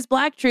Stories,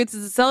 Black Truths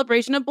is a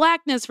celebration of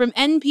Blackness from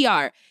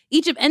NPR.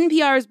 Each of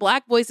NPR's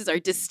Black voices are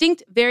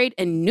distinct, varied,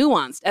 and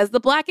nuanced as the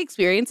Black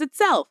experience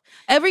itself.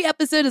 Every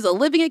episode is a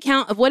living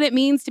account of what it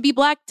means to be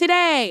Black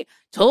today,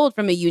 told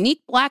from a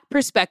unique Black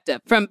perspective.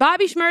 From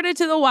Bobby Shmurda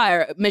to The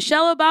Wire,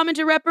 Michelle Obama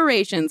to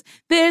reparations,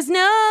 there's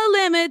no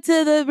limit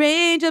to the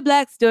range of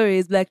Black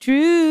stories, Black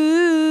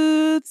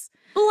truths.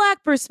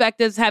 Black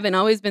perspectives haven't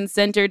always been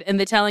centered in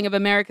the telling of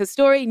America's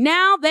story.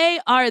 Now they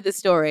are the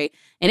story.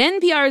 In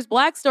NPR's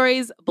Black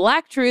Stories,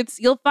 Black Truths,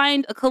 you'll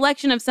find a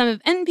collection of some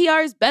of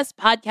NPR's best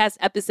podcast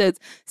episodes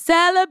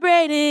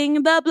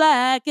celebrating the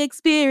Black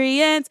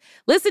experience.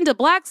 Listen to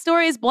Black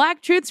Stories,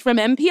 Black Truths from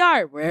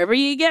NPR, wherever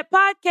you get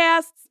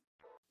podcasts.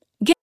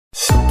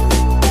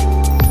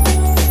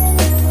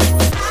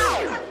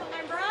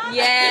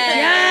 Yes!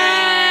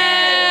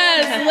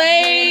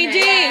 Ladies!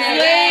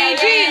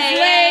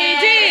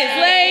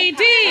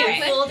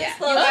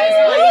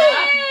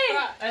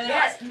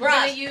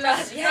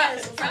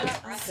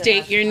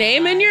 State your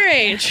name and your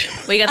age.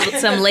 We got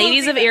some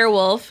ladies of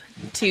Earwolf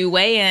to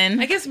weigh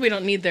in. I guess we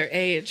don't need their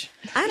age.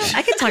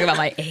 I can talk about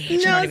my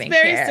age. No, it's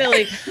very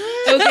silly.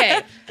 Okay,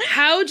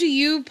 how do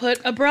you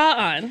put a bra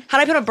on? How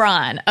do I put a bra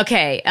on?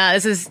 Okay,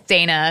 this is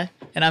Dana,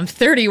 and I'm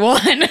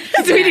 31.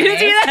 Do we need to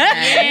do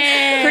that?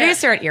 Yeah.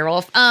 Producer at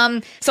Earwolf.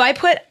 It's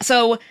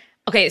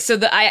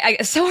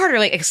so hard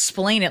to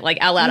explain it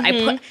out loud.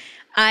 Mm-hmm.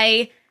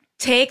 I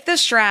take the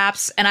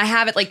straps and I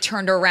have it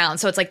turned around,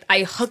 so it's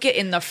I hook it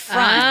in the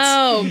front.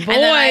 Oh boy!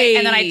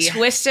 And then I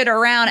twist it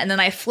around, and then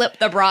I flip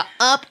the bra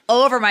up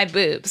over my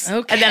boobs.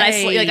 Okay. And then I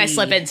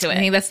slip into it. I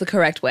think that's the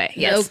correct way.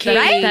 Yes. Okay.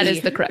 Right? That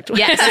is the correct way.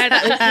 Yes.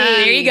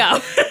 Okay. There you go.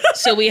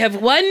 So we have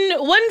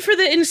one for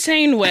the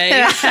insane way.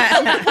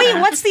 Wait,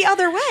 what's the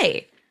other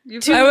way? Are we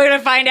gonna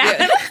find out?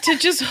 To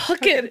just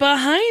hook it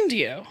behind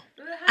you.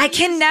 I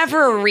can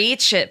never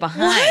reach it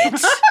behind. I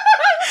feel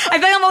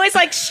like I'm always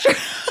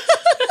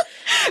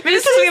Maybe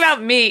this is something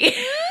about me.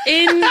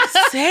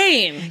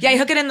 Insane. Yeah, I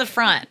hook it in the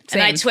front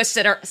and I twist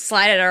it or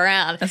slide it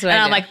around. That's what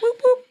and I I'm do.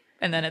 whoop, whoop,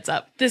 and then it's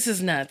up. This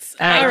is nuts.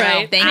 I All know.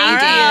 right. Thank you, Oh,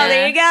 Dana.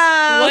 there you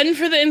go. One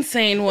for the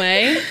insane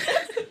way.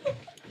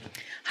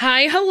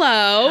 Hi,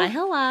 hello. Hi,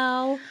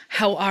 hello.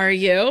 How are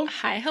you?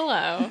 Hi,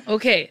 hello.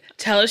 Okay,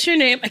 tell us your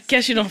name. I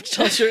guess you don't have to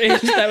tell us your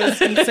age. That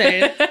was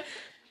insane.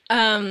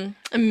 I'm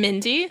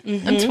Mindy.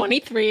 I'm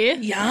 23.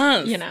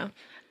 Yes. You know,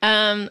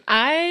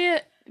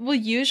 I will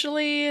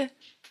usually,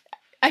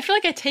 I feel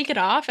like I take it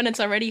off and it's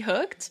already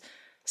hooked.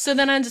 So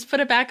then I just put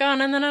it back on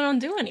and then I don't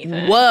do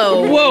anything.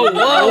 Whoa. What?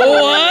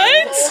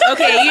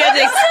 Okay, you have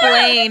to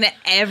explain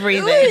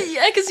everything.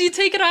 Yeah, because you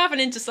take it off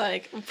and it just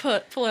like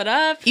pull it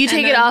up. You and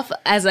take it then- off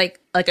as like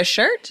a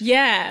shirt?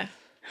 Yeah.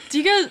 Do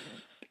you guys?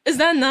 Is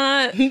that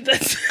not?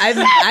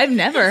 I've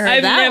never heard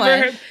I've that never one.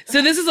 heard.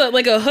 So this is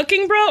like a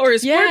hooking bra or a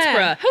sports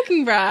bra?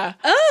 hooking bra.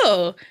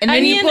 Oh, and I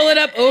then you mean, pull it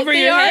up over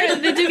They your are.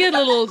 head. They do get a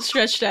little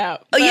stretched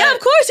out. Oh, yeah, of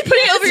course. You're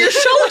putting it over your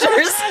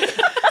shoulders.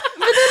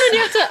 But then when you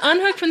have to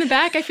unhook from the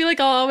back, I feel like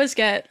I'll always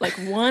get like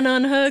one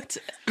unhooked,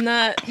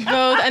 not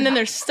both, and then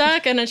they're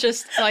stuck, and it's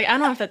just like I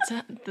don't have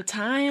the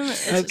time.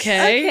 It's just-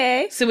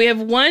 Okay. So we have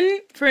one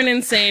for an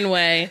insane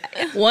way,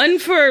 one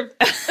for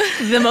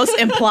The most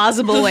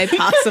implausible way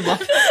possible.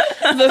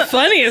 the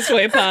funniest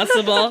way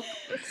possible.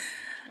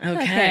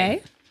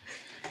 Okay.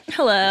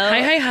 Hello.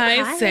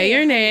 Hi. Say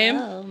your name.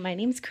 Hello, my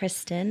name's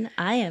Kristen.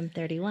 I am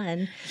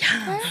 31.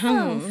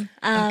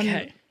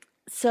 Okay.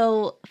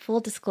 So, full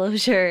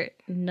disclosure,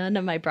 none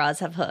of my bras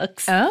have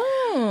hooks.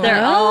 Oh.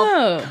 They're Oh.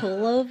 all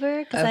pullover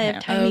because I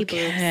have tiny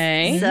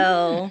Okay. boobs.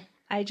 So,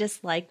 I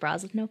just like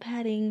bras with no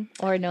padding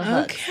or no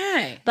hooks.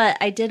 Okay. But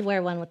I did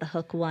wear one with a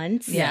hook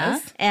once.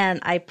 Yes. And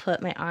I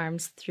put my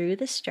arms through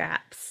the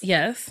straps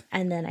Yes.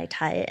 and then I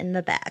tie it in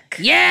the back.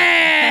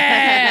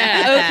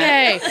 Yeah.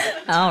 Okay.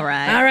 All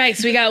right. All right.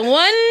 So we got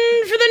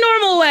one for the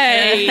normal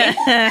way.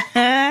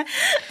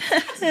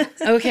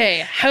 Okay.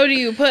 How do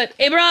you put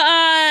a bra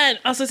on?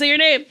 Also say your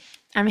name.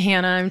 I'm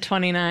Hannah. I'm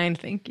 29.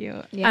 Thank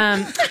you.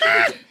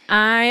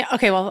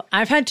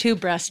 I've had 2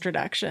 breast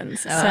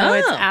reductions. So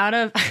it's out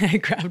of, I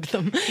grabbed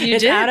them.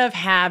 It's did? out of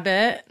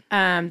habit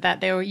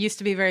that they used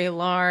to be very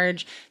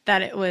large,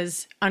 that it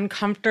was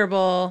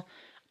uncomfortable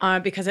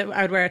because I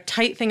would wear a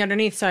tight thing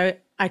underneath. So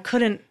I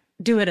couldn't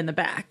do it in the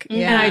back.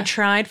 Yeah. And I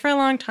tried for a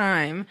long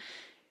time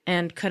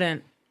and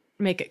couldn't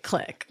make it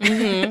click.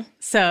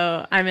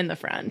 So I'm in the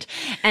front.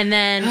 And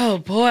then, Oh,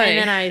 boy. And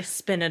then I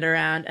spin it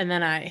around and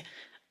then I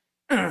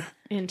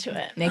into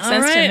it. Makes All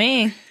sense to right.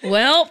 me.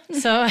 Well,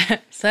 So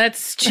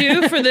that's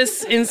 2 for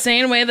this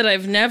insane way that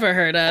I've never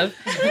heard of.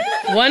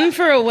 1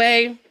 for a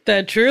way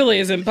that truly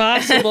is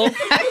impossible.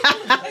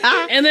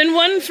 And then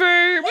 1 for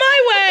my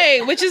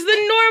way, which is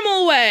the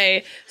normal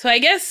way. So I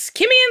guess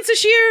Kimmy and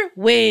Sashir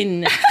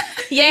win.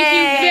 Thank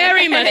you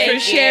very much for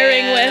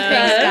sharing with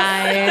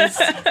us. Guys.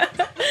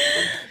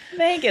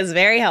 Thank is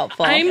very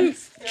helpful. I'm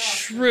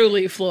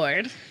truly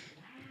floored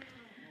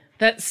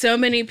that so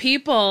many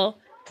people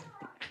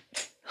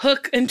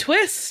hook and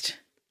twist.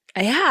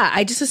 Yeah,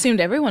 I just assumed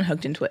everyone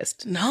hooked and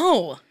twist.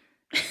 No.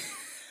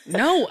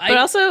 No, But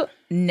also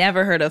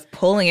never heard of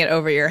pulling it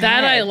over your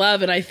that head. I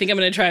love, and I think I'm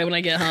going to try it when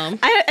I get home.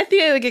 I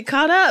think I would get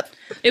caught up.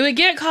 It would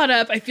get caught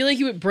up. I feel like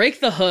you would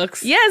break the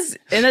hooks. Yes,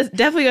 and that's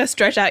definitely going to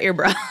stretch out your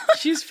bra.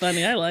 She's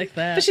funny. I like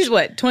that. But she's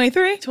what,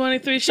 23?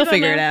 23. She'll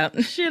figure it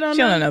out. She don't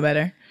She'll know. know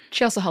better.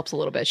 She also helps a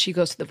little bit. She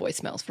goes to the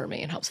voicemails for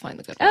me and helps find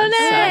the good Oh, ones.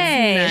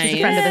 nice. She's a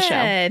friend of the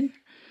show.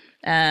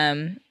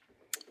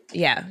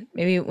 Yeah,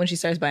 maybe when she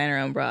starts buying her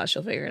own bras,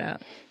 she'll figure it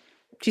out.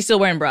 She's still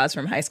wearing bras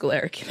from high school,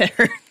 Eric, that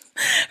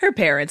her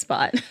parents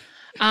bought.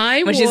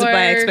 When she's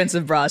buying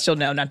expensive bras, she'll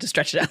know not to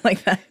stretch it out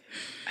like that.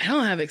 I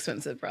don't have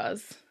expensive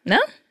bras. No?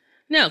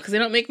 No, because they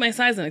don't make my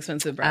size in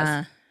expensive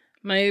bras.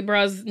 My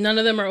bras, none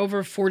of them are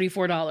over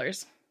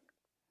 $44.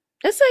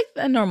 That's like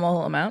a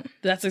normal amount.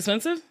 That's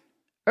expensive?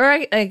 Or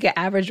like an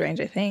average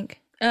range, I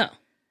think. Oh.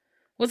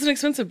 What's an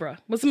expensive bra?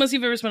 What's the most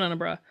you've ever spent on a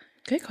bra?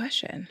 Good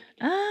question.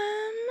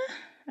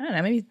 I don't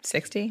know, maybe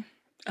 60.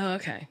 Oh,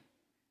 okay.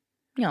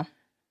 No.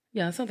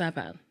 Yeah, that's not that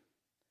bad.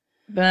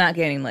 But I'm not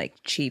getting like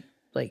cheap,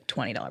 like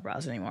 $20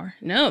 bras anymore.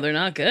 No, they're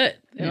not good.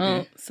 They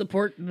don't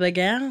support the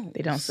gal.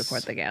 They don't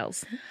support the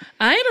gals.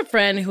 I had a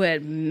friend who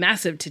had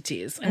massive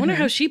titties. I wonder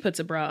how she puts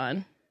a bra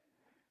on.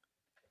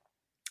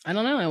 I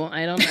don't know.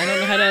 I don't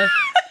know how to.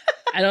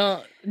 I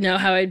don't know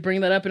how I'd bring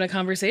that up in a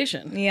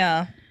conversation.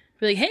 Yeah.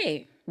 Be like,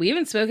 hey, we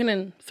haven't spoken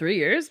in 3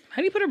 years.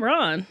 How do you put a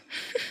bra on?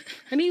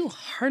 How do you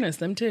harness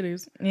them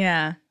titties?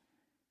 Yeah.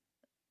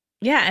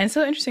 Yeah, and it's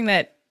so interesting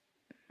that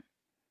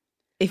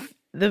if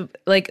the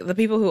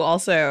people who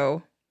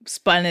also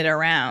spun it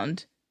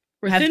around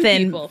We're have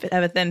thin people.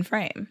 have a thin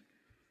frame.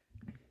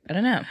 I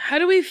don't know. How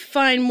do we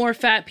find more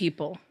fat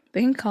people? They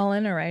can call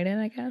in or write in,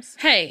 I guess.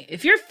 Hey,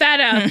 if you're fat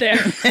out there,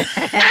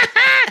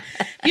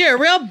 you're a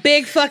real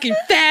big fucking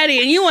fatty,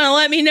 and you want to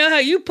let me know how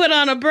you put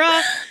on a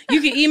bra,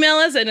 you can email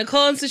us at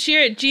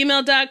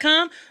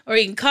NicoleandSashir@gmail.com, or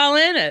you can call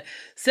in at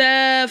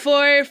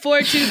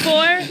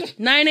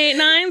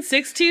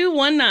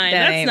 424-989-6219.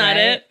 That's ain't not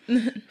right.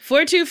 it.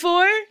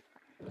 424?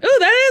 Ooh,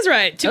 that is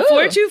right.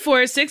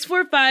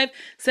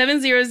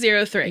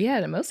 424-645-7003.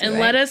 Yeah, mostly And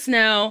right. let us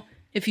know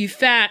if you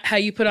fat, how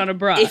you put on a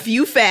bra. If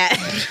you fat.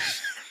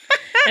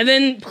 And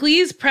then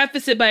please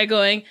preface it by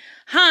going,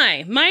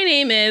 hi, my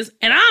name is,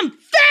 and I'm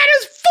fat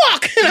as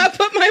fuck, and I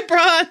put my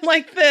bra on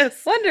like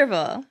this.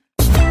 Wonderful.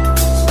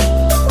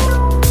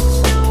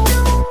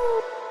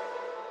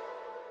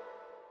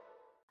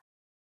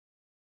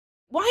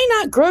 Why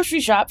not grocery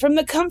shop from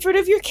the comfort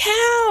of your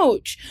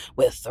couch?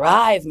 With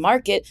Thrive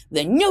Market,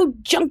 the no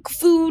junk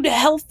food,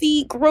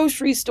 healthy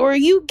grocery store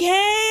you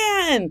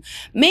can.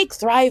 Make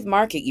Thrive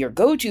Market your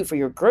go-to for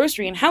your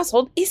grocery and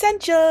household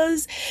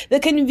essentials.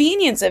 The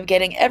convenience of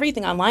getting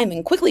everything online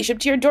and quickly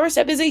shipped to your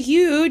doorstep is a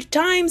huge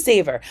time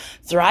saver.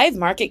 Thrive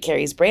Market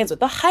carries brands with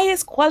the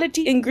highest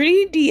quality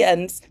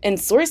ingredients and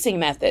sourcing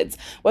methods.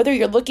 Whether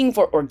you're looking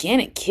for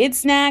organic kid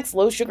snacks,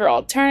 low-sugar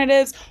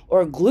alternatives,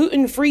 or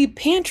gluten-free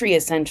pantry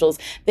essentials,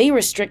 they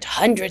restrict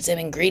hundreds of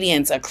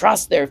ingredients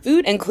across their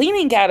food and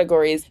cleaning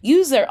categories.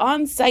 Use their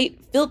on-site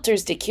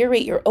filters to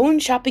curate your own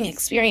shopping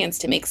experience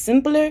to make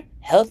simpler,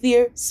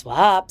 healthier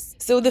swaps.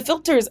 So the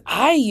filters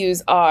I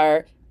use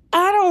are,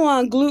 I don't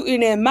want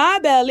gluten in my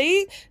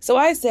belly, so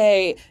I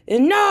say,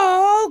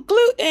 no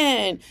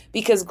gluten,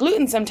 because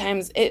gluten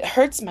sometimes it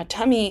hurts my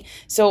tummy,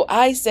 so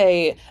I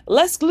say,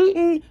 less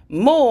gluten,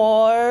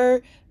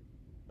 more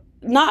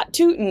not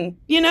tootin',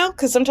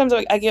 because sometimes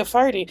I get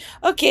farty.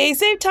 Okay,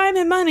 save time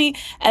and money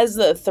as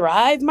the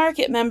Thrive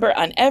Market member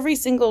on every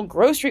single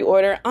grocery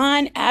order.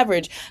 On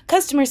average,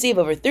 customers save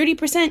over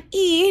 30%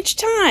 each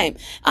time.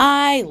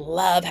 I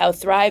love how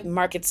Thrive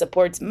Market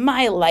supports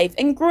my life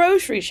and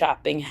grocery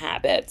shopping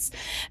habits.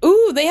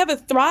 Ooh, they have a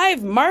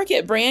Thrive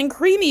Market brand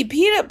creamy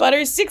peanut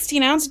butter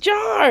 16-ounce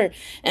jar,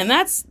 and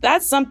that's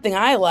something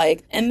I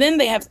like. And then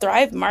they have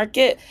Thrive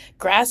Market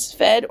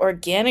grass-fed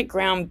organic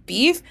ground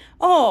beef.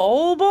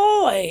 Oh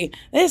boy,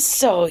 it's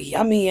so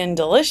yummy and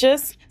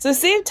delicious. So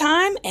save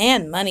time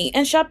and money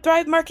and shop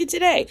Thrive Market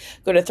today.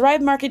 Go to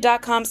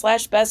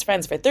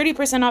thrivemarket.com/bestfriends for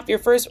 30% off your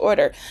first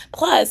order,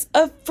 plus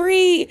a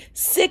free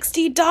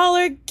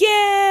 $60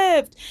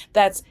 gift.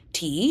 That's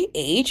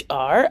THRIVE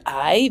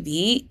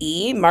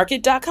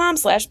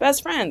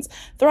market.com/bestfriends.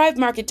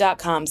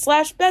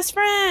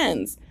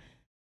 thrivemarket.com/bestfriends.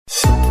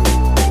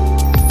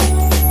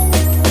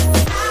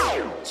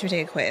 Should we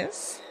take a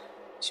quiz?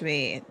 Should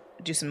we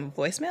do some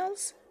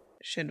voicemails?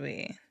 Should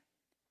we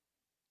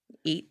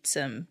eat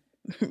some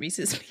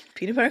Reese's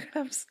peanut butter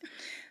cups?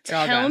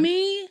 Tell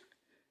me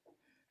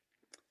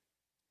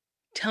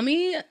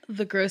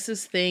the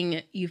grossest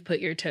thing you've put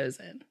your toes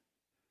in.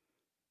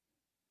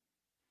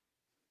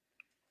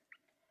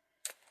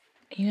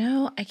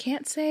 I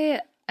can't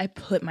say I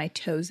put my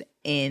toes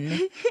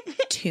in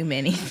too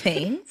many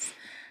things.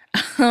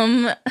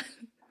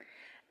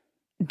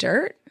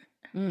 Dirt?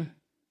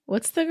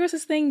 What's the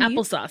grossest thing?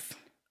 Applesauce.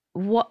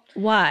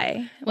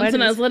 Why? Once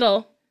when I was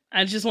little,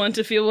 I just wanted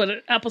to feel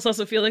what applesauce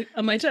would feel like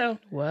on my toe.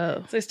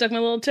 Whoa. So I stuck my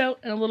little toe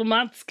in a little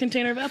Mott's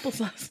container of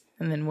applesauce.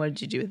 And then what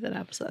did you do with that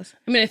applesauce?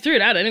 I mean, I threw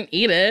it out. I didn't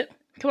eat it.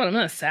 Come on, I'm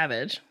not a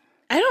savage.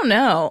 I don't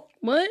know.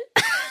 What?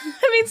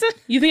 I mean,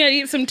 you think I'd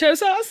eat some toe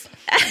sauce?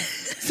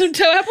 Some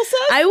toe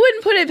applesauce? I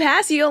wouldn't put it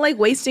past you. You don't like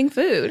wasting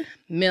food.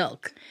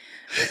 Milk.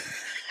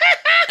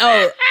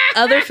 Oh,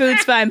 other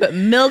food's fine, but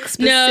milk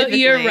specifically. No,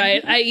 you're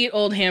right. I eat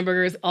old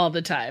hamburgers all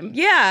the time.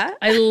 Yeah.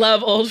 I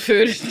love old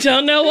food.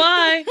 Don't know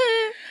why.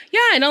 Yeah,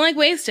 I don't like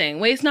wasting.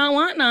 Waste not,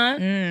 want not.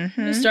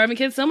 Mm-hmm. There's starving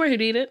kids somewhere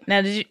who'd eat it.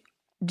 Now, did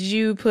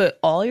you put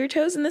all your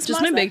toes in this? Just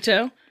masa? my big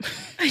toe.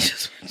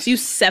 So you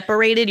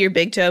separated your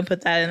big toe and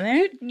put that in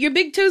there? Your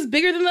big toe's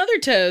bigger than the other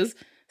toes.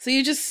 So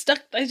I just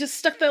stuck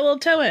that little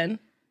toe in.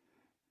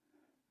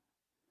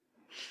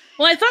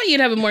 Well, I thought you'd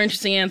have a more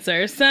interesting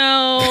answer, so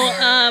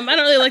I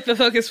don't really like the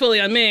focus fully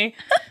on me.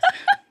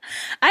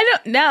 I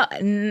don't know.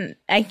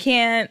 I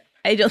can't.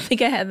 I don't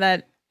think I had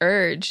that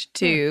urge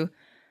to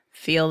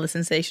feel the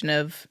sensation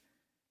of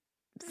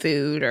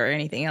food or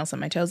anything else on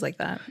my toes like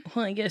that.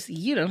 Well, I guess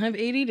you don't have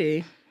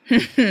ADD.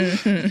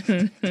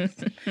 I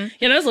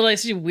was little, I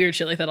used to do weird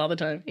shit like that all the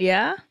time.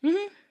 Yeah?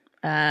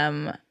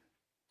 Mm-hmm.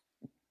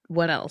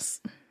 What else?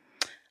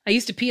 I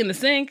used to pee in the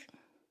sink.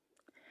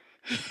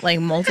 Like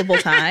multiple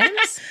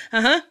times?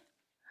 Uh-huh.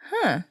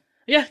 Huh.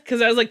 Yeah,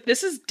 because I was like,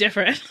 this is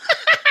different.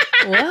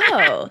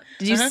 Whoa.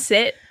 Did you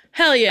sit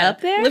Hell yeah. up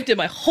there? Lifted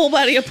my whole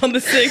body up on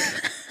the sink.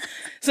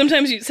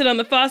 Sometimes you sit on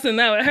the faucet and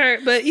that would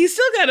hurt, but you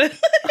still gotta.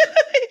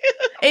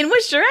 In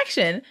which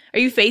direction? Are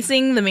you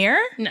facing the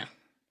mirror? No.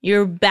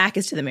 Your back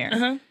is to the mirror.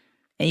 Uh-huh.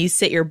 And you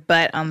sit your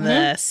butt on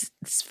the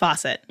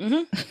faucet.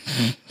 Mm-hmm.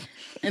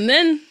 And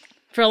then,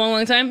 for a long,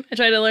 long time, I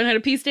tried to learn how to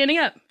pee standing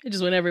up. It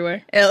just went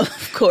everywhere. Oh,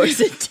 of course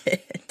it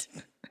did.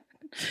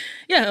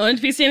 Yeah, I wanted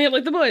to pee standing up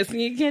like the boys.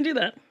 You can't do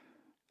that.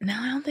 No,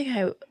 I don't think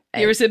I You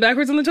ever sit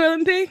backwards on the toilet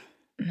and pee?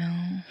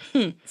 No.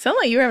 Sound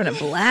like you were having a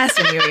blast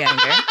when you were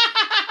younger.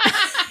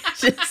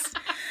 Just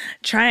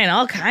trying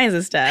all kinds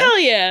of stuff. Hell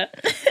yeah.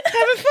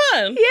 Having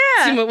fun.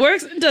 Yeah. See what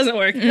works, it doesn't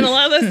work. And a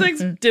lot of those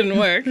things didn't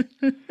work.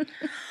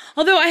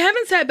 Although I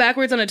haven't sat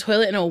backwards on a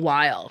toilet in a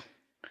while.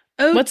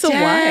 Oh, what's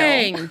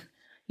dang. a while?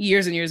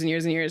 Years and years and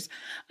years and years.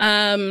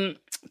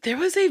 There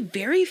was a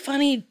very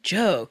funny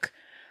joke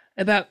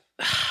about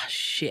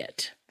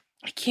shit.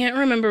 I can't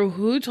remember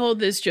who told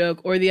this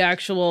joke or the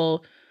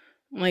actual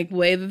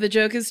way that the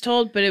joke is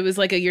told, but it was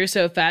like a "you're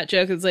so fat"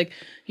 joke. It's like,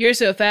 you're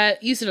so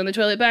fat, you sit on the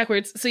toilet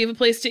backwards, so you have a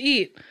place to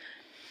eat.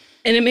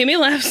 And it made me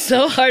laugh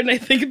so hard, and I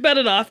think about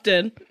it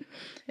often.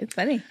 It's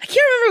funny. I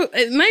can't remember.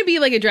 It might be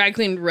like a drag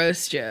queen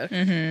roast joke.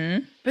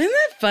 Mm-hmm. But isn't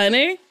that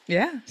funny?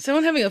 Yeah.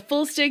 Someone having a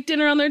full steak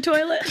dinner on their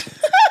toilet.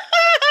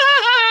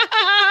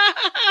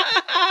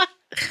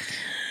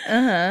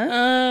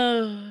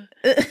 Oh.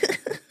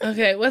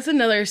 Okay, what's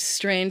another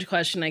strange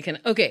question I can...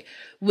 Okay,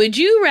 would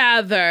you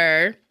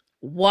rather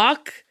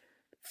walk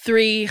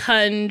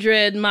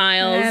 300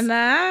 miles? And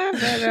I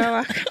better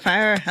walk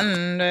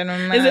 500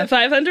 miles. Is it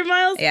 500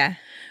 miles? Yeah.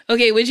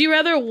 Okay, would you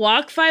rather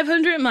walk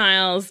 500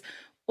 miles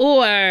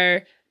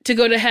or to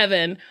go to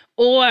heaven?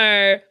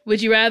 Or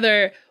would you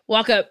rather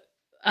walk up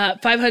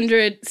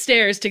 500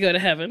 stairs to go to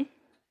heaven?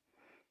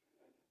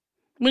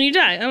 When you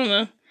die, I don't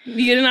know.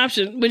 You get an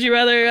option. Would you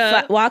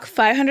rather... walk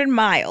 500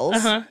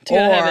 miles to go to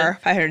heaven. or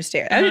 500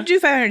 stairs? I would do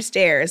 500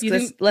 stairs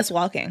because it's less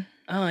walking.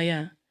 Oh,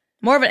 yeah.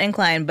 More of an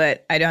incline,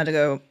 but I don't have to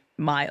go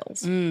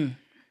miles. I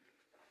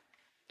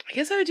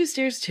guess I would do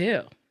stairs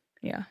too.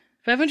 Yeah.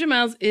 500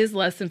 miles is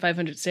less than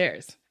 500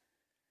 stairs.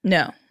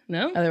 No.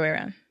 No? Other way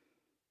around.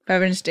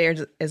 500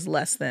 stairs is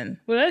less than...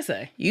 What did I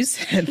say? You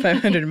said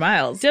 500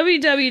 miles.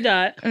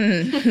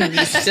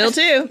 www. Still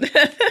too.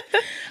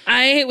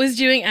 I was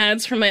doing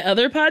ads for my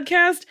other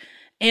podcast,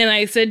 and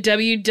I said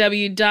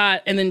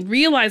www. And then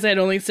realized I'd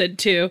only said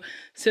 2.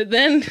 So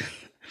then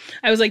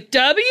I was like,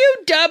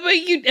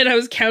 www. And I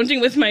was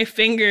counting with my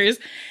fingers.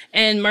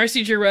 And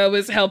Marcy Giroux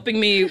was helping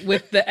me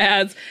with the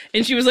ads.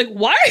 And she was like,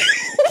 why?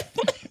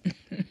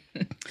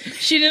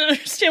 She didn't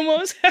understand what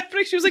was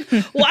happening. She was like,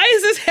 why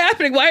is this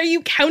happening? Why are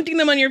you counting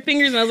them on your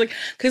fingers? And I was like,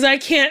 because I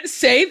can't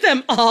say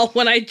them all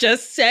when I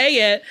just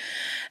say it.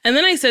 And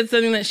then I said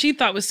something that she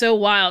thought was so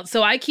wild.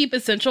 So I keep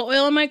essential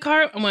oil in my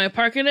car. And when I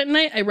park it at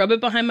night, I rub it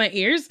behind my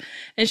ears.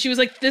 And she was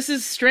like, this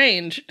is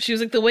strange. She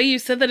was like, the way you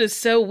said that is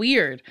so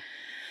weird.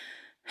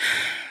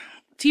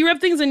 Do you rub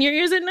things on your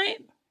ears at night?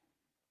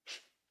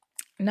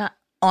 Not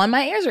on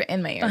my ears or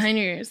in my ears? Behind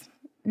your ears.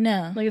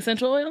 No. Like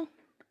essential oil?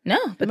 No,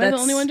 but Am I the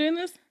only one doing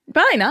this?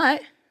 Probably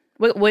not.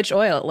 Which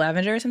oil?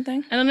 Lavender or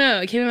something? I don't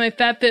know. It came in my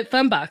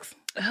FabFitFun box.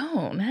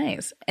 Oh,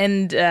 nice.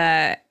 And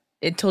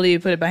it told you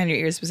to put it behind your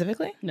ears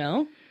specifically?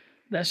 No.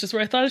 That's just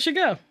where I thought it should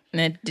go.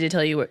 And did it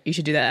tell you you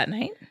should do that at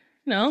night?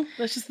 No.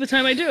 That's just the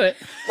time I do it.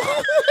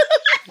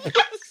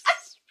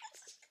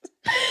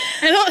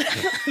 I don't...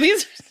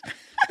 These...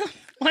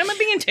 Why am I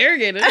being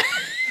interrogated? I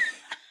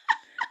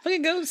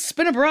can go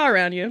spin a bra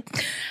around you.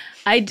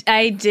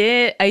 I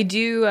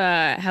do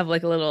have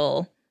like a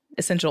little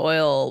essential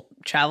oil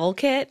travel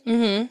kit,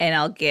 and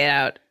I'll get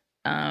out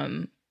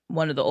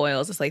one of the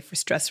oils. It's like for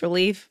stress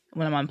relief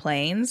when I'm on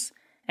planes,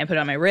 and put it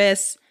on my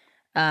wrists,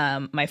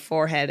 my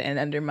forehead, and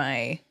under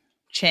my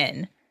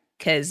chin,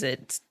 because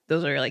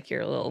those are like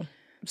your little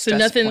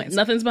stress points.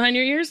 Nothing's behind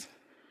your ears?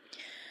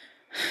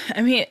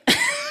 I mean,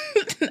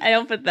 I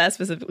don't put that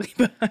specifically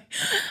behind.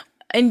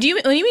 And do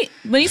you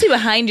when you say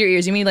behind your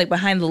ears, you mean like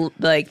behind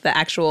the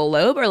actual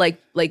lobe, or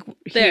like there,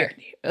 here,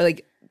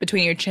 like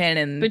between your chin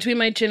and between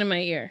my chin and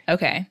my ear?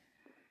 Okay.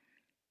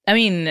 I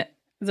mean, is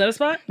that a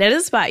spot? That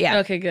is a spot. Yeah.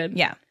 Okay. Good.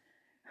 Yeah.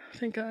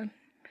 Thank God.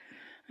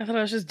 I thought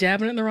I was just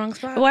dabbing it in the wrong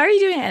spot. Why are you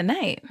doing it at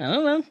night? I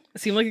don't know.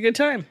 It seemed like a good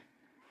time.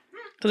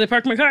 Because I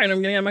parked my car and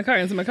I'm getting out of my car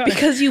and it's in my car.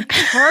 Because you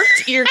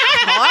parked your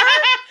car?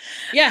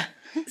 Yeah.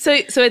 So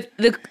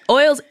the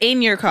oil's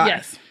in your car.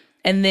 Yes.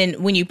 And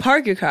then when you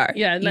park your car,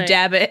 you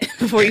dab it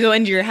before you go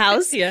into your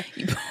house. Yeah.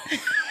 You put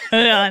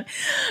it on.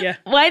 Yeah.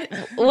 Why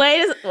don't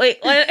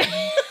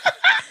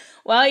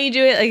you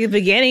do it like the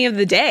beginning of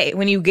the day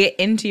when you get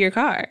into your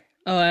car?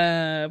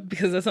 Oh,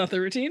 because that's not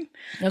the routine?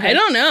 Okay. I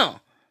don't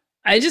know.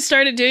 I just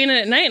started doing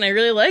it at night and I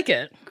really like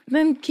it.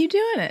 Then keep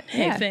doing it.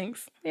 Hey, yeah.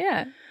 thanks.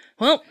 Yeah.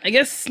 Well, I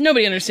guess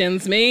nobody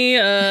understands me.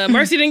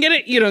 Marcy didn't get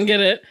it. You don't get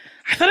it.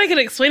 I thought I could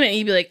explain it and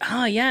you'd be like,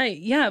 oh,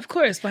 yeah, of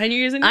course. Behind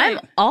your ears and I'm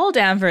all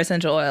down for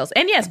essential oils.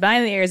 And yes,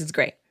 behind the ears is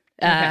great.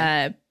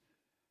 Okay.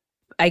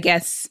 I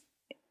guess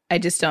I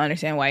just don't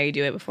understand why you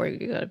do it before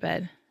you go to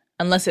bed.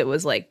 Unless it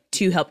was like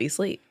to help you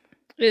sleep.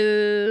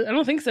 I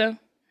don't think so.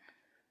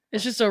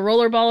 It's just a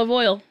roller ball of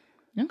oil.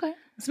 Okay.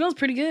 It smells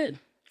pretty good.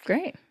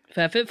 Great.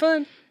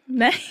 FabFitFun.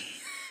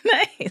 Nice.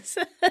 Nice.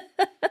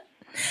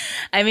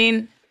 I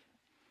mean,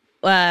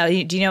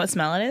 do you know what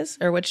smell it is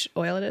or which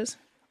oil it is?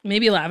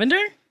 Maybe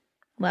lavender?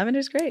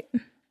 Lavender's great.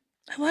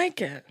 I like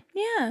it.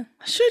 Yeah.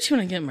 I'll show it to you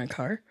when I get in my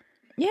car.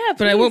 Yeah, but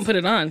please. I won't put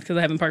it on because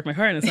I haven't parked my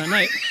car and it's not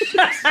night.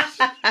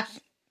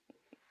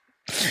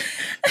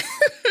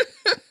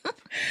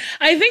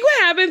 I think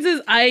what happens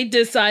is I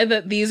decide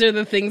that these are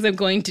the things I'm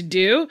going to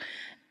do,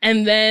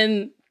 and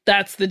then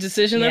that's the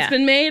decision that's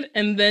been made.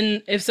 And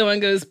then if someone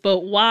goes, but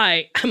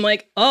why? I'm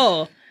like,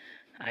 oh,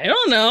 I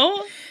don't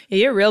know. Yeah,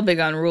 you're real big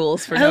on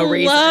rules for no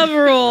reason. I love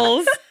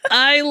rules.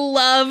 I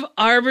love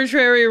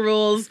arbitrary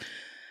rules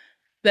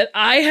that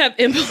I have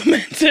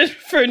implemented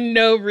for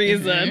no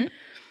reason. Mm-hmm.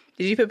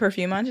 Did you put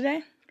perfume on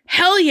today?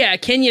 Hell yeah.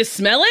 Can you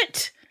smell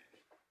it?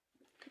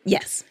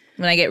 Yes.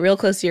 When I get real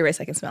close to your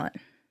wrist, I can smell it.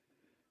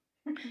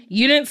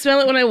 You didn't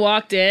smell it when I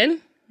walked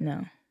in?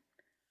 No.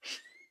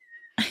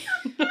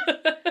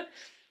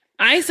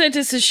 I said to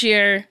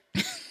Sashir,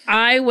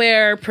 I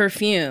wear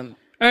perfume.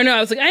 Or no,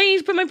 I was like, I need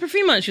to put my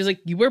perfume on. She was like,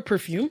 you wear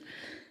perfume?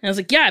 And I was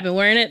like, yeah, I've been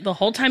wearing it the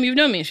whole time you've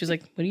known me. And she was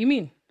like, what do you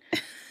mean?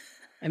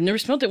 I've never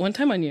smelled it one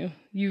time on you.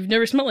 You've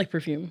never smelled like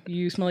perfume.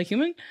 You smell like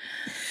human?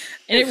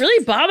 And it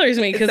really bothers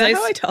me because I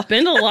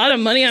spend a lot of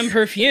money on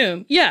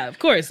perfume. Yeah, of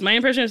course. My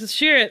impression of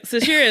Sashira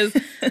is,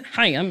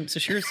 hi, I'm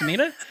Sashira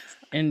Sameda,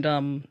 and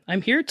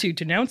I'm here to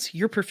denounce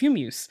your perfume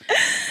use.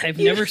 I've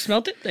never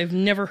smelled it. I've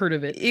never heard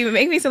of it. You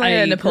make me sound like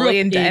a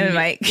Napoleon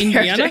Dynamite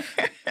Indiana,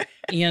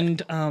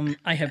 and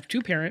I have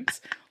 2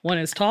 parents. One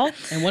is tall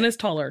and one is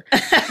taller.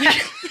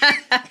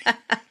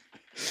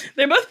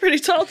 They're both pretty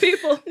tall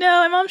people. No,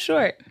 my mom's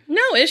short.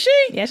 No, is she?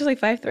 Yeah, she's like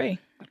 5'3".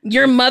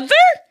 Your mother?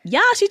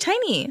 Yeah, she's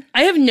tiny.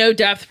 I have no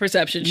depth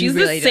perception. She's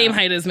really the same don't.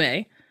 height as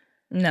me.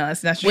 No,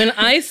 that's not true. When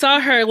I saw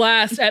her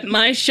last at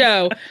my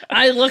show,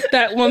 I looked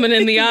that woman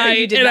in the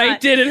eye and I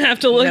didn't have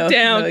to look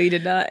down. No, you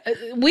did not.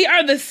 We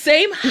are the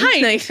same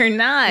height. No, you're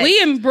not.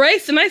 We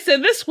embraced, and I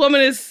said, this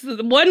woman is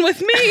one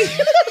with me.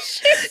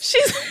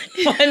 she's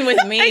one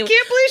with me. I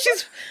can't believe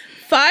she's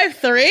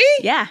 5'3".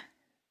 Yeah.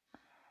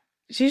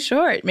 She's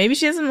short. Maybe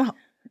she has some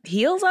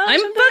heels on.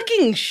 I'm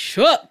fucking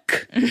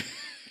shook.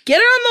 Get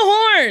her on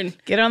the horn.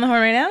 Get her on the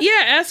horn right now?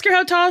 Yeah, ask her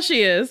how tall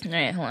she is. All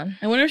right, hold on.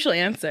 I wonder if she'll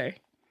answer.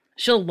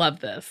 She'll love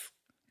this.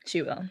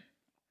 She will.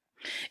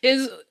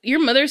 Is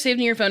your mother saved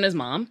in your phone as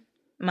mom?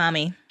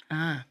 Mommy.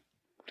 Ah.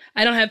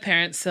 I don't have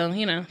parents, so,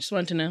 just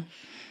wanted to know.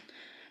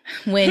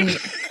 When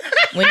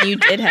you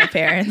did have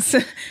parents.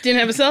 Didn't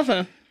have a cell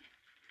phone.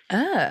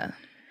 Ah,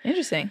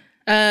 interesting.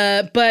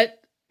 But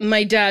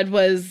my dad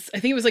was, I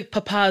think it was like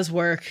Papa's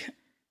work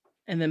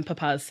and then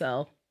Papa's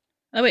cell.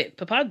 Oh, wait,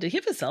 Papa, did he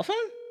have a cell phone?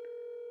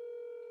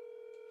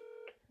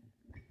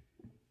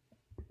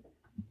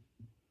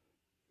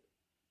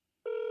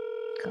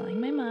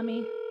 Calling my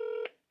mommy.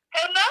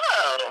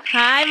 Hello.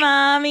 Hi,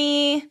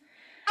 Mommy.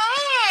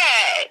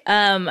 Hi.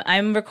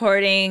 I'm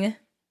recording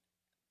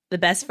the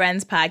Best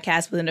Friends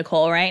podcast with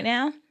Nicole right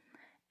now.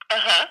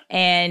 Uh-huh.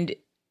 And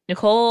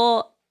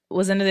Nicole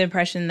was under the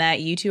impression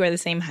that you two are the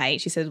same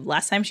height. She said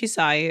last time she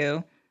saw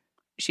you,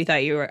 she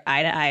thought you were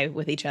eye to eye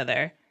with each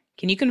other.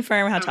 Can you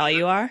confirm how tall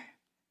you are?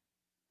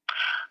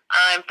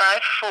 I'm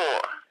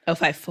 5'4". Oh,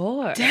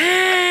 5'4".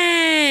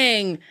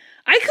 Dang.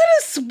 I could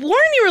have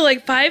sworn you were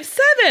like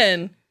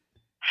 5'7".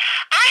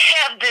 I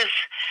have this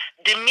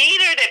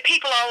demeanor that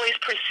people always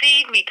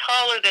perceive me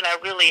taller than I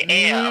really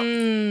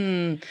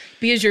am.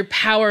 Because you're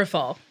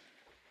powerful.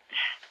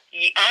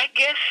 I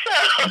guess so.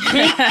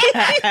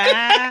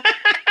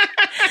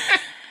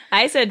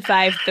 I said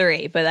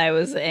 5'3", but I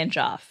was an inch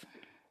off.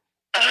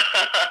 Yeah.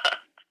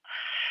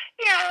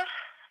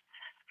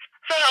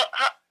 So,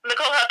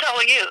 Nicole, how tall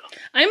are you?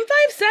 I'm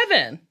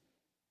 5'7".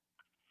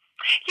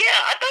 Yeah,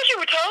 I thought you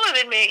were taller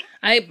than me.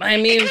 I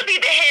mean, It could be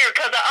the hair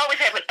because I always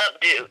have an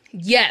updo.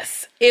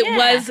 yes, it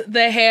was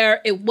the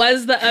hair. It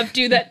was the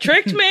updo that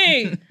tricked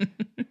me.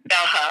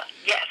 Uh-huh.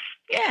 Yes.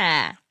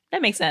 Yeah,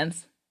 that makes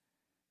sense.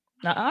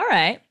 All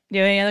right. Do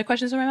you have any other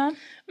questions for my mom?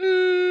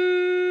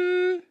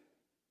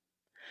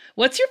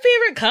 What's your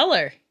favorite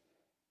color?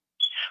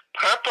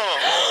 Purple.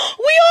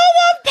 We all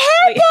love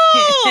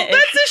purple.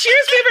 That's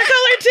Sashir's favorite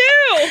color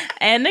too.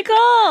 And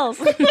Nicole's.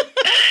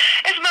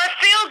 It's my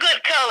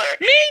feel-good color.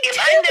 Me If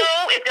too. I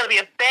know it's going to be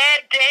a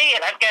bad day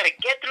and I've got to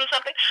get through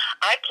something,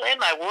 I plan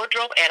my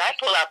wardrobe and I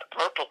pull out the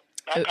purple,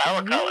 my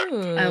power color.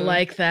 I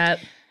like that.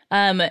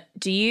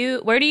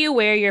 Where do you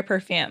wear your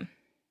perfume?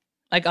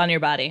 Like on your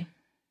body?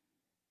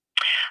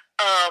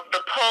 The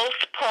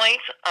pulse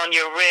points on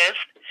your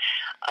wrist,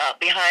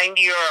 behind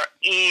your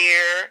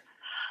ear,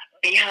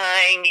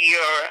 behind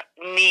your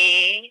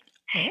knee,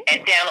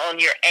 and down on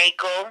your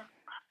ankle,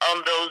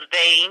 on those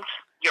veins,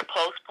 your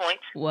pulse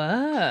points.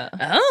 Whoa.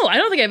 Oh, I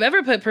don't think I've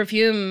ever put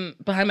perfume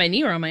behind my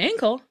knee or on my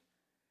ankle.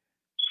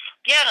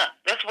 Yeah,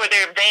 that's where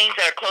there are veins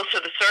that are close to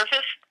the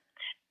surface.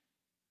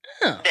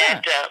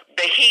 That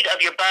the heat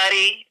of your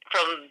body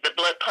from the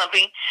blood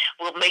pumping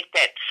will make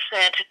that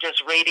scent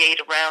just radiate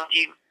around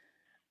you.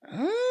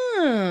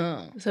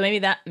 Oh. So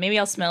maybe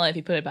I'll smell it if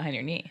you put it behind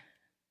your knee.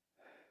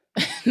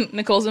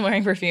 Nicole's been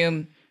wearing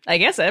perfume, I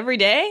guess, every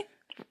day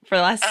for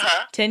the last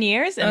 10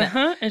 years. And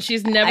And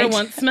she's never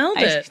once smelled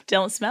I it.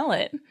 don't smell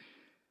it.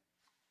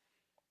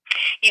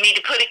 You need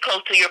to put it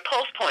close to your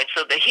pulse point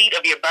so the heat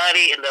of your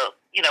body and the,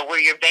 where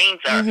your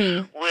veins are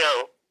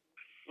will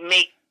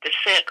make the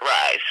scent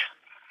rise.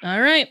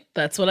 All right.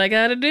 That's what I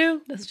got to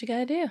do. That's what you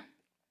gotta do.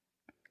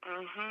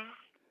 Mm-hmm.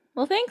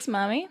 Well, thanks,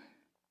 Mommy.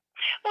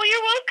 Well,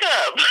 you're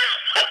welcome.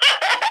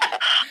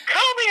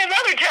 Call me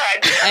another time.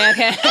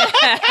 Okay.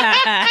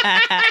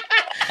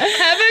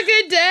 Have a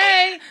good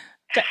day.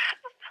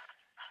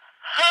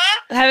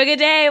 Huh? Have a good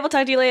day. We'll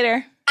talk to you later.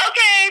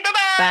 Okay,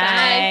 bye-bye.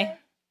 Bye.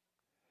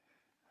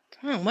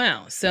 Oh,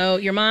 wow. So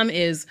your mom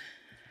is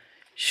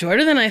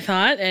shorter than I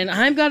thought, and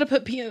I've got to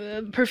put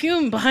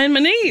perfume behind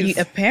my knees.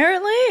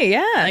 Apparently,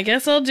 yeah. I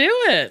guess I'll do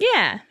it.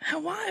 Yeah. How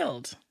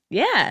wild.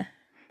 Yeah.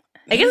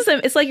 I guess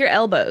it's like your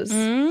elbows.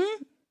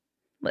 Mm-hmm.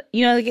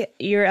 You know, like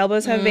your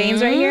elbows have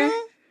veins right here.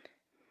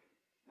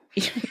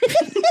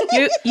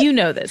 You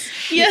know this.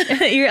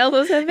 Yeah. Your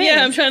elbows have veins.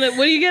 Yeah, I'm trying to.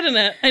 What are you getting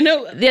at? I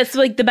know. That's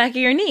like the back of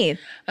your knee.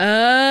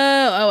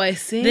 Oh, I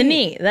see. The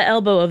knee, the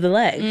elbow of the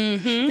leg.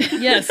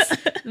 Mm-hmm. Yes.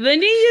 The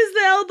knee is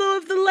the elbow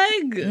of the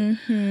leg.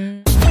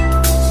 Mm-hmm.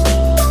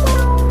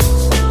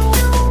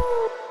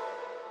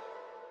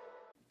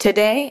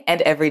 Today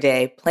and every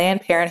day,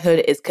 Planned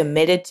Parenthood is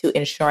committed to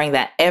ensuring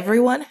that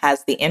everyone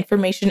has the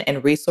information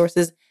and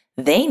resources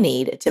they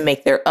need to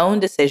make their own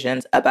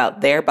decisions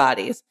about their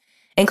bodies,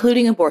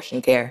 including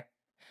abortion care.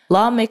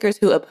 Lawmakers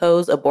who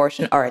oppose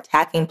abortion are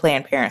attacking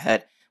Planned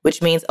Parenthood,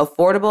 which means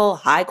affordable,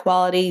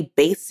 high-quality,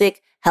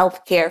 basic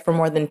health care for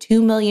more than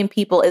 2 million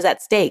people is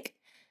at stake.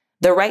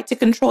 The right to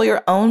control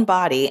your own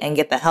body and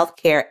get the health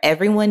care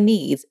everyone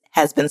needs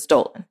has been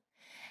stolen.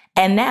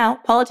 And now,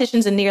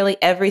 politicians in nearly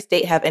every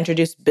state have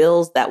introduced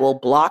bills that will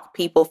block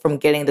people from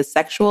getting the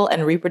sexual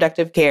and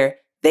reproductive care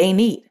they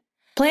need.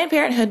 Planned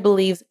Parenthood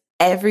believes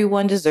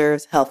everyone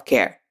deserves health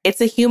care.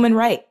 It's a human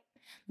right.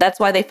 That's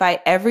why they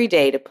fight every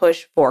day to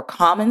push for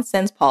common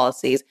sense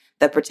policies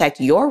that protect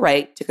your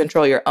right to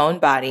control your own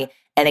body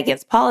and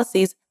against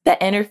policies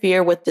that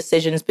interfere with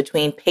decisions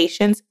between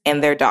patients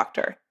and their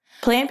doctor.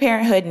 Planned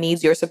Parenthood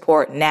needs your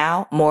support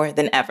now more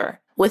than ever.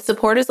 With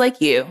supporters like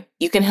you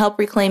can help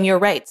reclaim your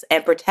rights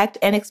and protect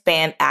and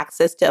expand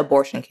access to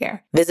abortion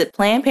care. Visit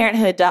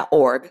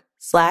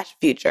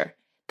PlannedParenthood.org/future.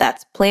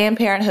 That's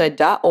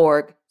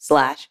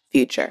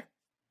PlannedParenthood.org/future.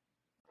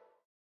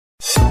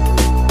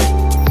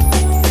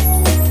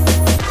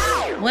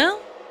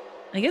 Well,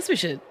 I guess we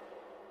should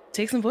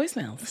take some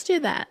voicemails. Let's do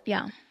that.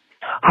 Yeah.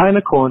 Hi,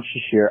 Nicole and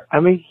Shashir.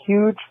 I'm a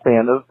huge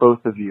fan of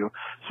both of you,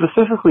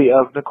 specifically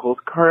of Nicole's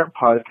current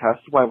podcast,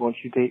 Why Won't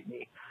You Date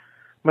Me?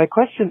 My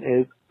question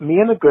is, me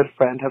and a good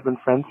friend have been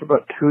friends for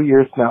about 2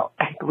 years now,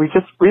 and we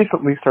just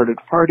recently started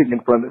farting in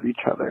front of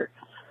each other.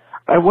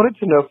 I wanted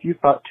to know if you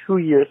thought 2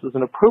 years was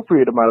an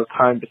appropriate amount of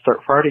time to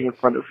start farting in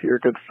front of your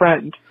good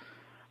friend.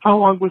 How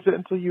long was it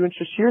until you and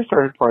Shashir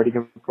started farting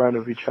in front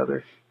of each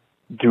other?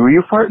 Do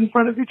you fart in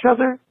front of each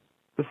other?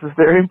 This is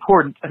very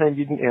important, and I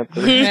need an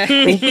answer.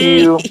 Thank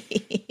you.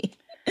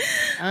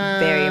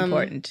 Very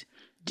important.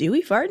 Do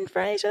we fart in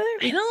front of each other?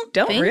 I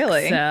don't think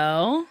really.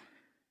 So.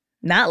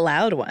 Not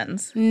loud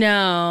ones.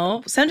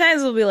 No.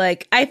 Sometimes we'll be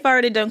like, I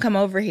farted, don't come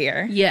over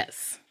here.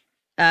 Yes.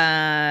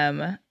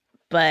 But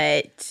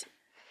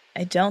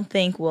I don't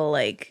think we'll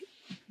like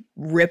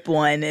rip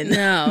one and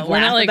no, we're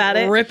not like about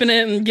it. Ripping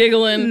it and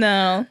giggling.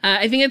 No.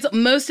 I think it's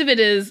most of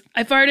it is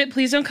I farted,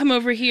 please don't come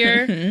over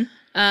here.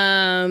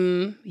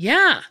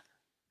 Yeah.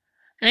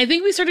 And I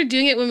think we started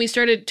doing it when we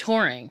started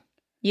touring.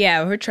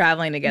 Yeah, we're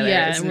traveling together.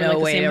 Yeah, there's we're no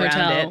like way the same around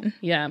hotel. it.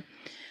 Yeah.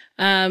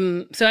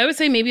 So I would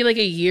say maybe like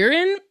a year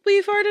in,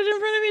 we farted in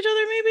front of each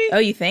other, maybe. Oh,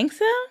 you think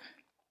so?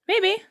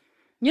 Maybe.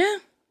 Yeah.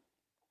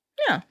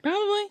 Yeah.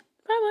 Probably.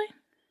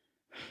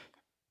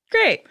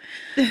 Great.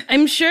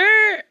 I'm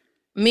sure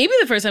maybe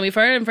the first time we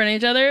farted in front of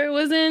each other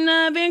was in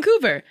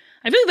Vancouver.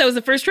 I feel like that was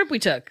the first trip we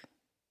took.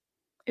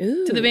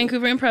 Ooh. To the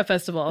Vancouver Improv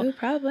Festival. Ooh,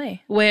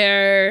 probably.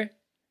 Where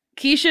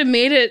Keisha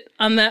made it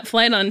on that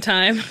flight on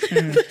time.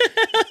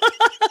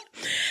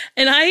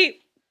 And I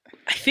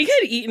think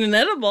I'd eaten an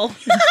edible.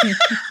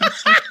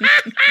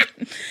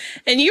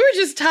 And you were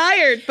just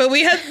tired, but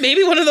we had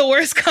maybe one of the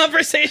worst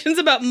conversations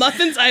about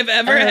muffins I've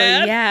ever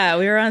had. Yeah,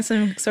 we were on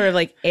some sort of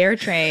like air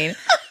train.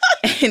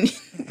 And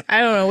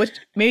I don't know which,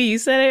 maybe you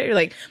said it. You're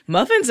like,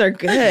 muffins are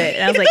good.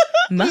 And I was like,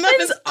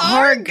 muffins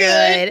are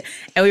good.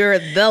 And we were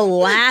the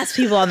last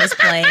people on this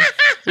plane.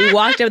 We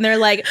walked up and they're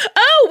like,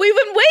 oh, we've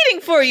been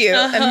waiting for you.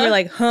 And we were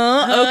like,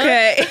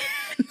 okay.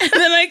 And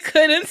then I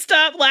couldn't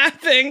stop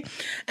laughing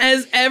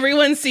as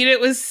everyone seated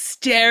was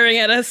staring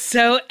at us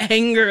so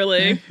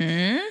angrily.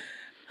 Mm-hmm.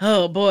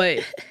 Oh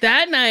boy.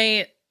 That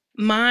night,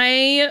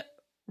 my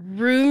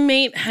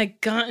roommate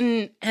had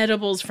gotten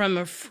edibles from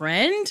a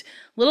friend,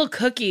 little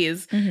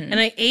cookies, and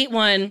I ate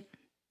one.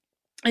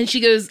 And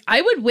she goes,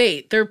 I would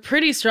wait. They're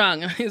pretty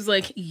strong. And I was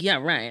like, yeah,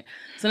 right.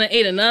 So then I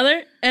ate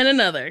another and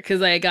another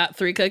because I got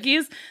 3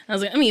 cookies. I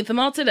was like, I'm going to eat them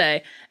all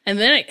today. And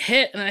then it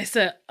hit and I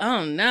said,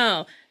 oh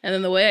no. And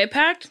then the way I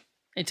packed,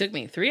 it took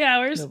me 3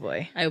 hours. Oh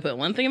boy. I would put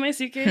one thing in my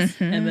suitcase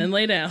and then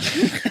lay down.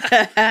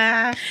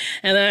 And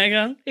then I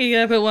go, you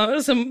gotta put one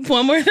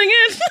more thing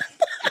in.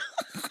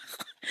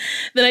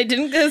 Then I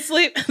didn't go to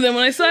sleep. Then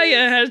when I saw you,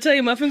 I had to tell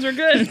you muffins were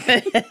good.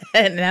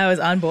 And I was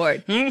on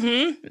board.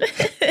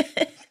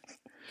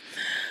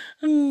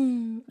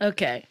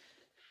 Okay.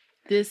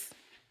 This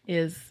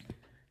is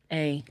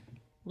a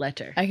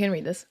letter. I can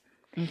read this.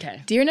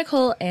 Okay. Dear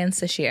Nicole and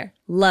Sashir,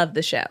 love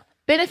the show.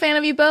 Been a fan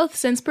of you both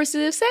since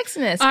Pursuit of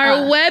Sexiness.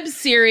 Our web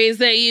series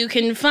that you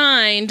can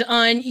find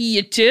on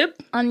YouTube.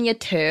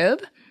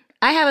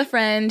 I have a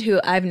friend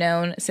who I've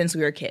known since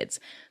we were kids.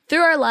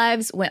 Though our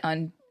lives went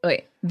on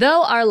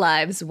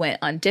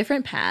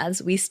different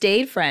paths, we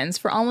stayed friends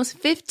for almost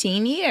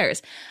 15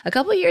 years. A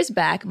couple years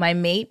back, my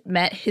mate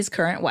met his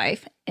current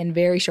wife, and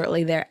very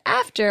shortly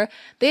thereafter,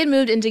 they had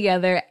moved in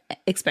together,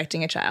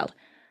 expecting a child.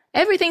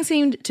 Everything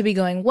seemed to be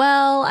going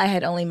well. I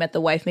had only met the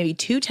wife maybe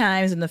 2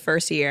 times in the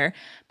first year,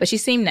 but she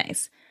seemed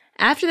nice.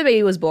 After the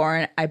baby was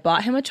born, I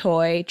bought him a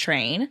toy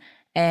train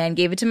and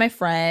gave it to my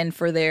friend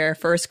for their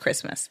first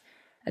Christmas.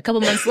 A couple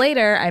months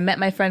later, I met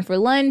my friend for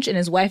lunch and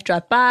his wife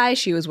dropped by.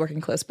 She was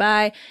working close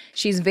by.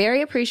 She's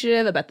very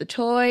appreciative about the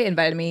toy,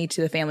 invited me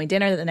to the family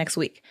dinner the next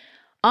week.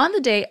 On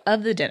the day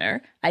of the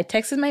dinner, I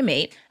texted my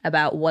mate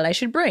about what I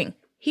should bring.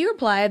 He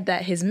replied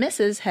that his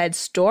missus had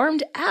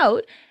stormed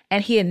out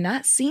and he had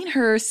not seen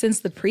her since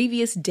the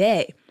previous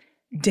day.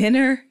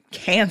 Dinner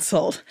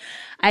canceled.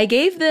 I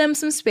gave them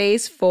some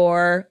space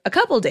for a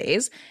couple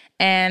days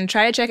and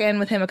tried to check in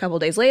with him a couple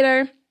days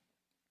later.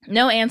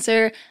 No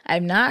answer.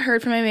 I've not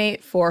heard from my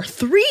mate for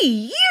 3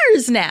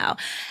 years now,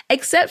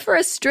 except for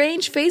a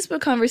strange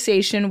Facebook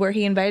conversation where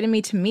he invited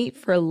me to meet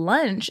for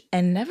lunch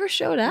and never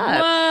showed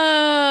up.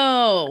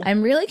 Whoa.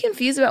 I'm really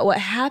confused about what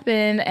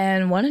happened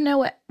and want to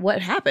know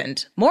what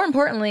happened. More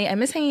importantly, I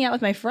miss hanging out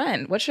with my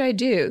friend. What should I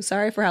do?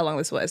 Sorry for how long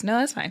this was. No,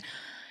 that's fine.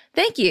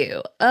 Thank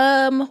you.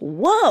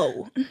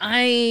 Whoa.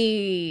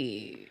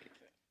 I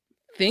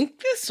think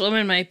this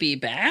woman might be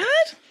bad.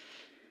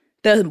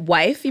 The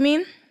wife, you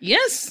mean?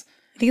 Yes.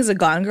 I think it's a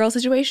Gone Girl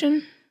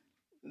situation.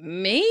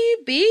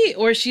 Maybe.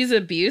 Or she's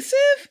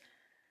abusive?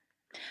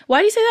 Why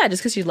do you say that?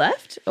 Just because she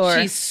left? Or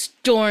She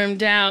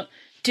stormed out.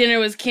 Dinner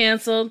was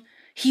canceled.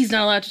 He's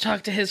not allowed to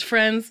talk to his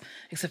friends,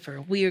 except for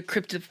a weird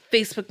cryptic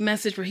Facebook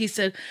message where he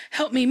said,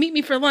 help me, meet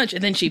me for lunch.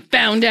 And then she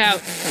found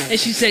out. And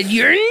she said,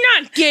 you're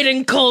not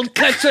getting cold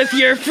cuts with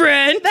your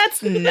friend.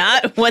 That's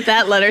not what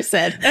that letter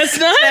said. That's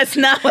not? That's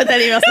not what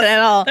that email said at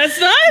all. That's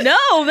not?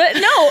 No.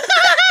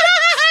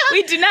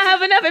 We do not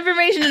have enough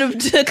information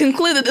to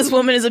conclude that this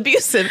woman is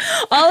abusive.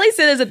 All he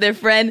said is that their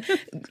friend,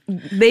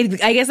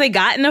 I guess they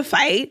got in a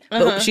fight,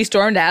 but she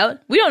stormed out.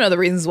 We don't know the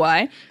reasons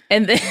why.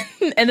 And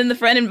then the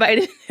friend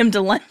invited him to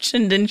lunch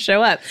and didn't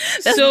show up.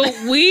 So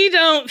we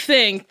don't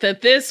think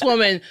that this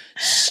woman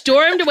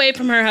stormed away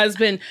from her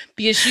husband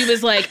because she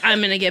was like, I'm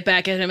going to get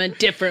back at him a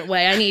different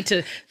way. I need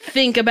to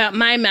think about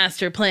my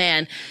master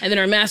plan. And then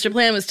her master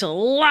plan was to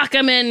lock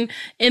him in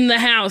the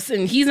house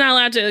and he's not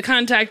allowed to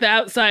contact the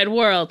outside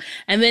world.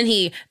 And then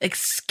he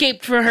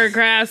escaped for her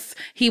grass.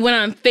 He went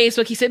on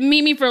Facebook. He said,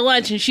 meet me for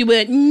lunch. And she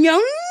went,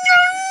 no.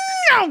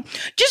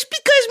 Just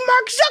because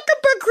Mark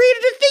Zuckerberg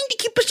created a thing to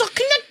keep us all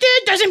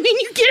connected doesn't mean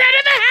you get out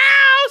of the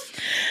house.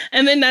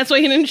 And then that's why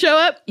he didn't show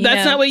up?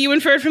 That's not what you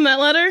inferred from that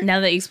letter?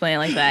 Now that you explain it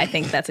like that, I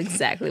think that's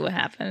exactly what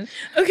happened.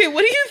 Okay,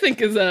 what do you think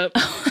is up?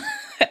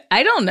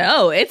 I don't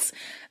know. It's,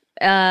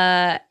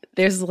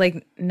 there's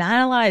like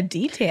not a lot of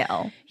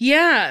detail.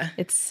 Yeah.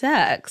 It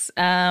sucks.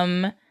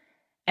 I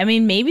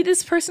mean, maybe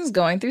this person's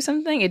going through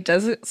something. It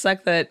does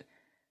suck that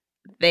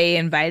they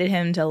invited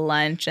him to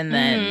lunch and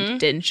then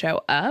didn't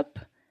show up.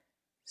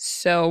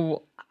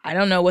 So I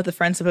don't know what the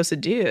friend's supposed to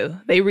do.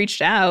 They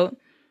reached out,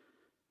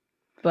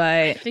 but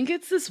I think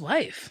it's this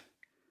wife.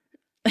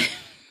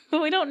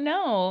 but we don't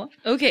know.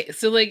 Okay,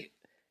 so like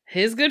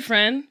his good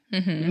friend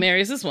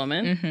marries this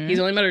woman. He's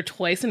only met her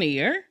twice in a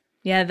year.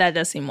 Yeah, that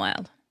does seem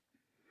wild.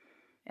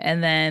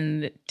 And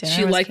then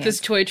she liked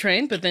this toy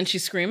train, but then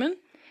she's screaming.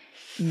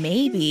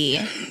 Maybe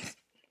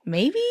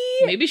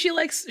she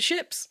likes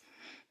ships.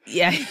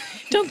 Yeah,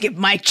 don't give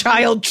my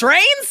child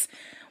trains.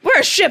 We're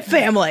a ship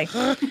family.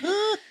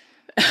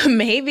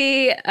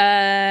 Maybe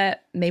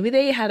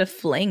they had a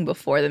fling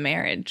before the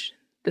marriage.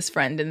 This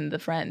friend and the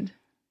friend.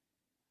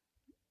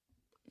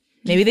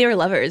 Maybe they were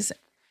lovers.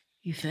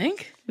 You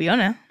think? We don't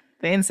know.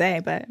 They didn't say,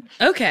 but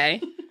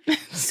okay.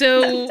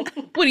 So,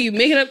 what are you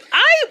making up?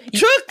 I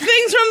took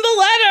things from the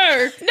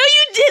letter. No,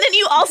 you didn't.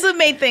 You also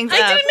made things up.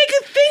 I didn't make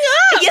a thing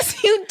up.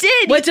 Yes, you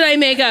did. What did I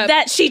make up?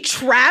 That she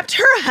trapped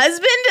her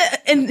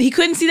husband and he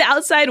couldn't see the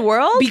outside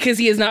world? Because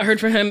he has not heard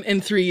from him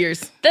in 3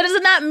 years. That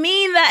does not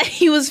mean that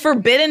he was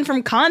forbidden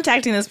from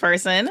contacting this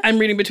person. I'm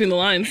reading between the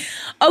lines.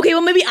 Okay,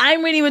 well, maybe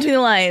I'm reading between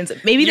the lines.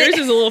 Maybe yours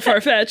is a little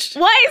far-fetched.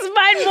 Why is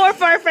mine more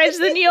far-fetched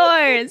than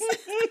yours?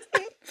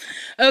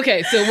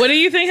 Okay, so what do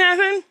you think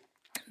happened?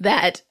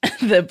 That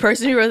the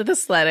person who wrote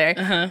this letter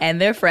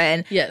and their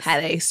friend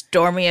had a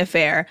stormy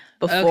affair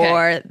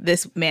before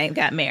this man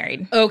got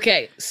married.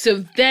 Okay,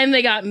 so then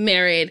they got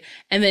married,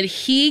 and then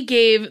he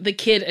gave the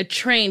kid a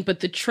train,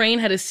 but the train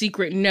had a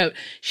secret note.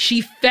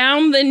 She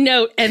found the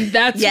note, and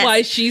that's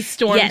why she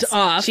stormed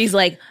off. She's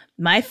like,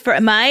 my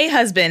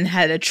husband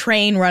had a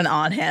train run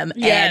on him,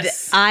 and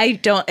I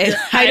don't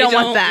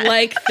want that.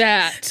 Like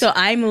that. So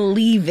I'm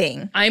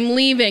leaving.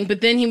 But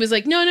then he was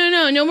like,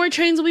 no more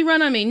trains will be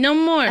run on me, no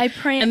more. I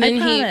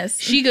promise.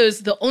 She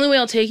goes, the only way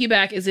I'll take you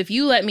back is if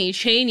you let me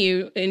chain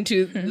you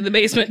into the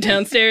basement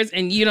downstairs,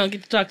 and you don't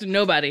get to talk to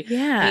nobody.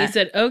 Yeah. And he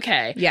said,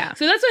 okay. Yeah.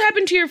 So that's what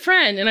happened to your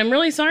friend, and I'm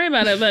really sorry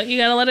about it, but you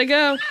gotta let it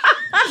go.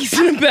 He's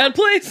in a bad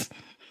place.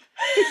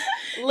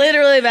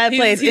 Literally a bad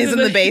place. He's in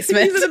the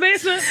basement. He's in the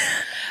basement.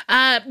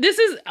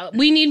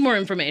 We need more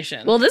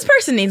information. Well, this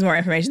person needs more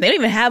information. They don't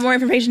even have more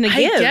information to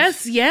give. I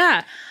guess,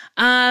 yeah.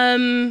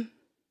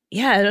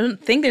 Yeah, I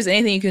don't think there's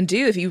anything you can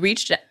do if you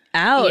reached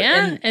out.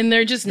 Yeah, and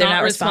they're just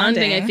not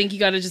responding. responding. I think you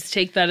got to just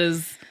take that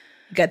as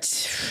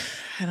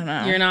I don't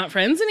know. You're not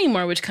friends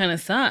anymore, which kind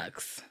of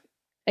sucks.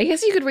 I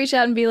guess you could reach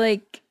out and be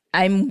like,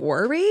 I'm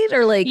worried,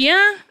 or like,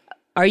 yeah,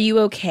 are you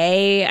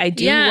okay? I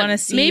do Yeah, want to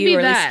see maybe you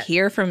or at that. least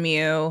hear from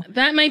you.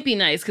 That might be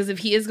nice, because if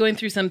he is going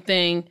through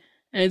something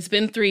and it's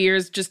been 3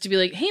 years, just to be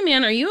like, hey,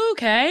 man, are you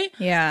okay?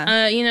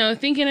 Yeah.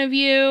 Thinking of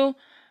you.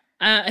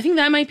 I think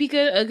that might be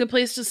a good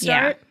place to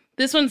start. Yeah.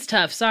 This one's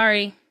tough.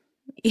 Sorry.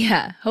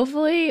 Yeah.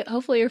 Hopefully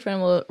your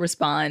friend will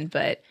respond,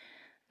 but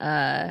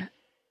all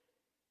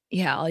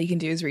you can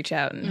do is reach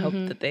out and hope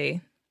that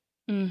they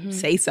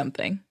say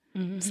something.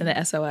 Send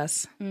a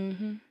SOS.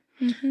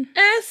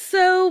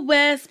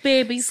 SOS,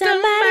 baby.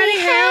 Somebody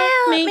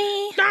help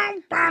me.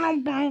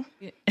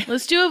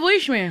 Let's do a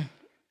voicemail.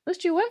 Let's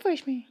do one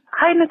voicemail.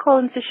 Hi, Nicole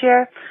and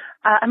Sashir.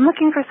 I'm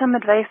looking for some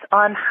advice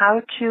on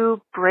how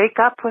to break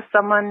up with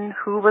someone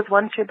who was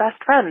once your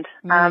best friend.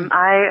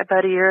 I,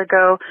 about a year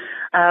ago,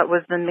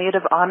 was the maid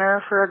of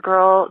honor for a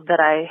girl that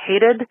I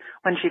hated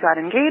when she got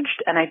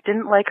engaged, and I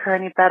didn't like her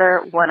any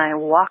better when I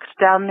walked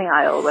down the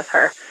aisle with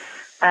her.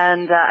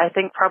 And I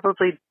think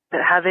probably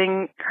that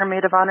having her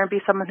maid of honor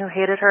be someone who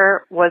hated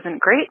her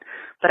wasn't great,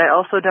 but I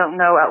also don't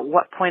know at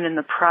what point in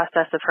the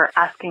process of her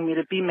asking me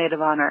to be maid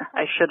of honor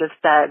I should have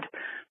said,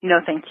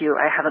 no thank you,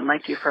 I haven't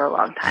liked you for a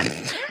long time.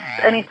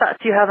 Any thoughts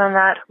you have on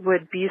that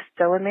would be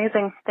so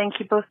amazing.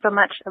 Thank you both so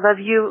much. I love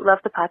you, love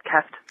the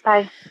podcast.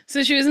 Bye.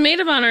 So she was maid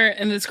of honor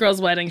in this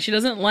girl's wedding. She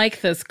doesn't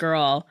like this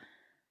girl.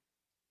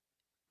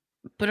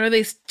 But are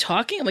they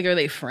talking? Like, are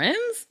they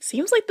friends?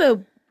 Seems like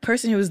the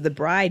person who was the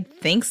bride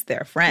thinks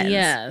they're friends.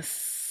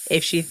 Yes.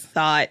 If she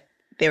thought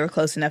they were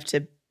close enough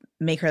to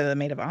make her the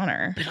maid of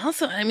honor. But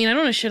also, I mean, I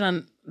don't want to shit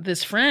on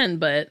this friend,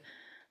 but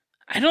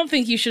I don't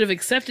think you should have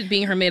accepted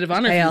being her maid of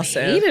honor if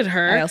you hated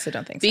her. I also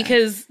don't think so.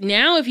 Because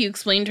now if you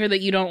explain to her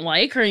that you don't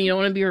like her and you don't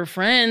want to be her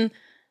friend,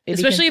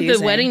 especially if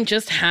the wedding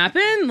just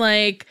happened,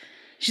 like,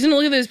 she's going to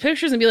look at those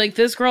pictures and be like,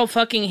 this girl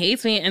fucking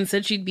hates me and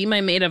said she'd be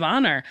my maid of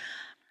honor.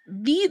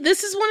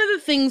 This is one of the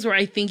things where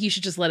I think you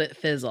should just let it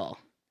fizzle.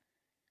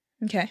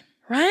 Okay.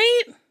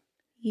 Right?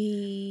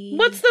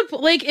 What's the,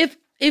 like, if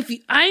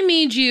I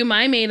made you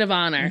my maid of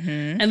honor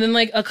and then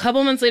like a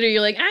couple months later you're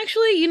like,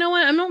 actually, you know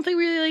what? I don't think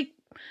really like,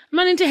 I'm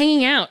not into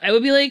hanging out. I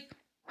would be like,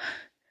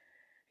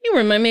 you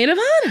were my maid of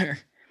honor.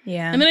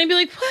 Yeah. And then I'd be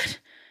like, what?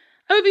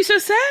 I would be so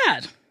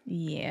sad.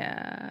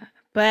 Yeah.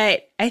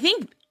 But I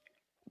think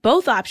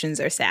both options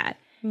are sad.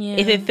 Yeah.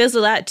 If it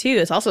fizzled out too,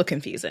 it's also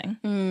confusing.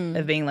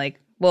 Of being like,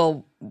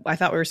 well, I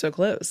thought we were so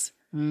close.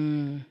 I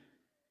mean,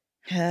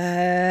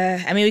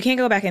 we can't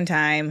go back in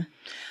time.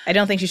 I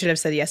don't think she should have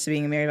said yes to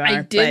being a maid of honor.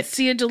 I did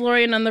see a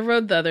DeLorean on the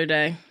road the other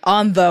day.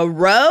 On the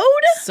road?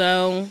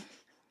 So.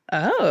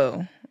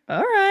 Oh,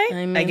 all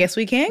right. I guess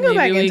we can go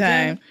back in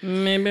time.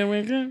 Maybe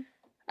we can.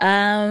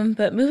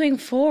 But moving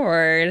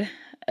forward,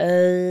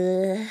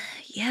 yeah,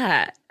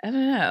 I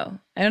don't know.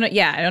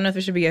 Yeah, I don't know if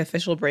it should be an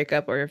official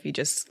breakup or if you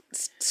just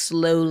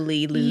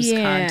slowly lose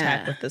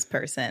contact with this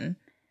person.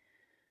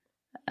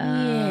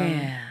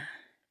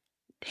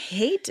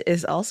 Hate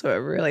is also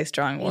a really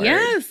strong word.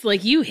 Yes,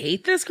 like you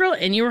hate this girl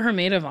and you were her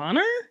maid of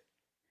honor?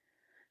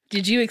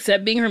 Did you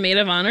accept being her maid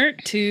of honor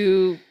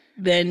to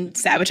then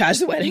sabotage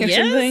the wedding or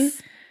something?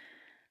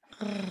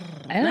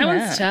 That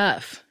one's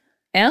tough.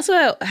 And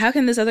also, how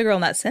can this other girl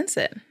not sense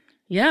it?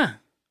 Yeah.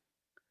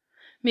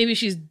 Maybe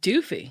she's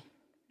doofy.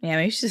 Yeah,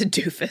 maybe she's a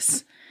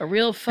doofus. A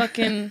real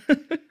fucking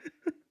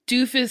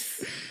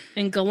doofus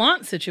and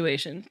gallant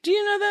situation. Do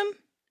you know them?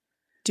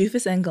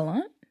 Doofus and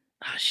gallant?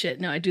 Oh, shit.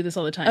 No, I do this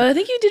all the time. Oh, I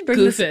think you did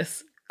bring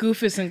this.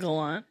 Goofus and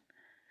gallant.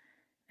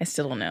 I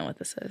still don't know what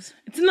this is.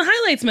 It's in the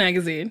Highlights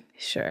magazine.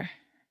 Sure.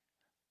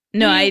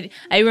 No, I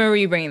remember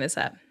you bringing this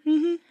up.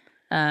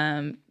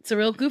 It's a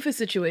real goofus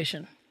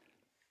situation.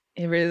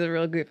 It is a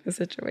real goofus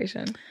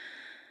situation.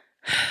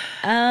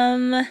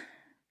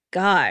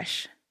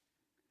 Gosh.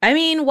 I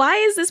mean, why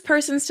is this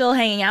person still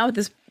hanging out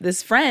with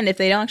this friend if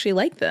they don't actually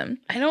like them?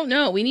 I don't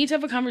know. We need to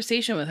have a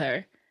conversation with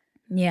her.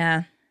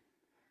 Yeah.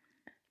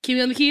 Keep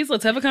me on the keys.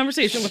 Let's have a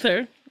conversation with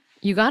her.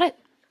 You got it.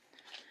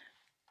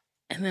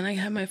 And then I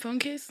have my phone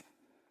case.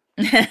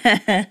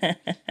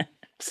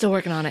 Still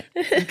working on it.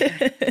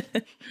 Okay.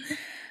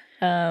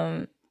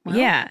 Well,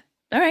 yeah.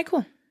 All right,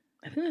 cool.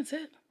 I think that's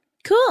it.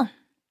 Cool.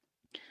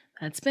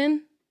 That's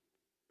been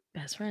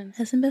Best Friends.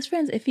 That's been Best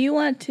Friends. If you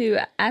want to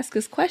ask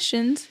us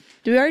questions,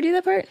 do we already do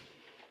that part?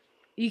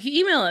 You can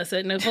email us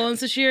at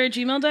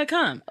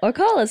NicoleandSashir@gmail.com. Or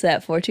call us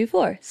at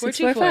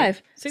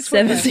 424-645-7003.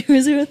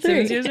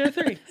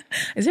 7003.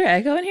 Is there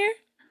echo in here?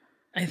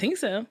 I think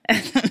so.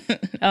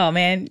 Oh,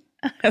 man.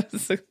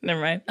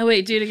 Never mind. Oh,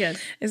 wait, do it again.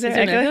 Is there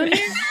echo in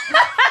here?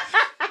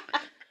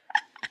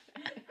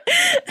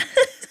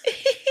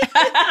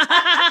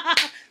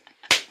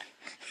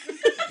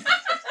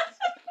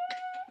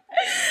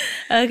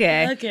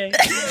 Okay.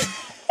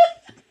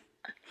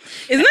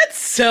 Isn't that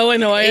so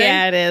annoying?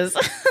 Yeah, it is.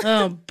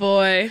 Oh,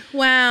 boy.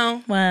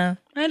 Wow. Wow.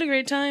 I had a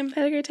great time. I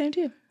had a great time,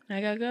 too.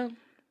 I gotta go.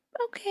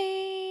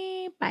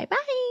 Okay. Bye-bye.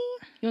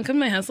 You want to come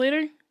to my house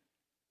later?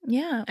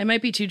 Yeah. I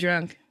might be too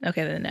drunk.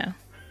 Okay, then no.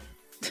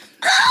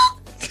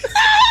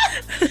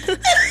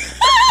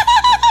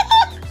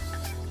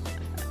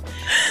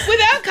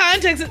 Without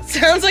context, it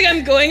sounds like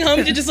I'm going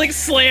home to just like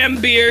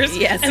slam beers.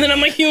 Yes. And then I'm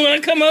like, you want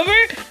to come over?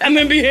 I'm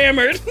going to be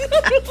hammered.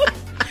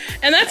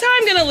 And that's how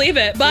I'm going to leave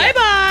it.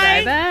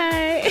 Bye-bye.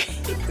 Bye-bye.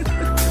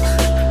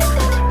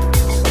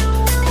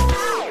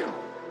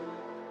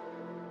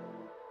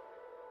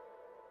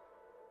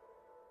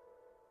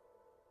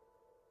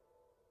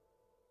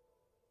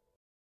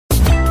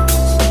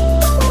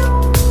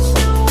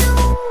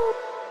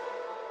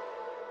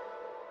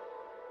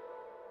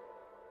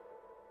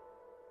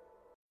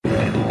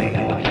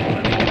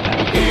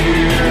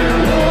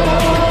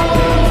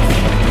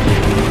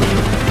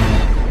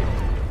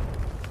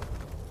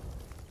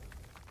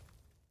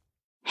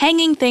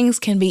 Hanging things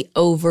can be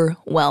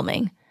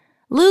overwhelming.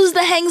 Lose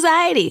the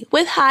hangxiety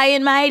with High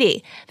and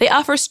Mighty. They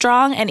offer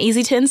strong and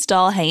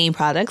easy-to-install hanging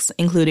products,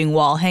 including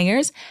wall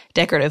hangers,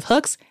 decorative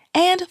hooks,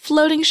 and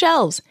floating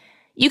shelves.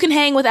 You can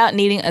hang without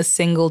needing a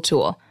single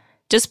tool.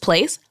 Just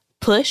place,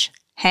 push,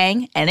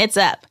 hang, and it's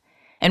up.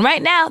 And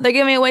right now, they're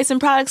giving away some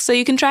products so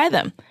you can try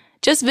them.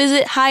 Just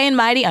visit High and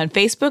Mighty on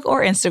Facebook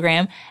or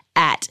Instagram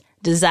at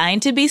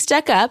Designed to Be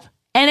Stuck Up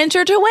and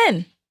enter to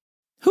win.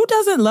 Who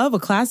doesn't love a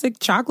classic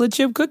chocolate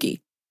chip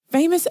cookie?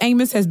 Famous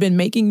Amos has been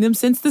making them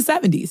since the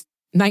 70s,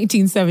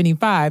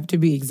 1975 to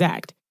be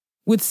exact.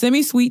 With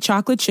semi-sweet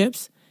chocolate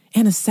chips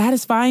and a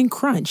satisfying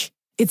crunch,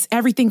 it's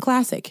everything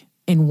classic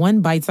in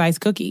one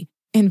bite-sized cookie,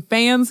 and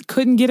fans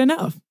couldn't get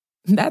enough.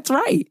 That's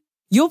right.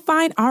 You'll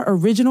find our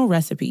original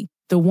recipe,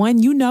 the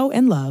one you know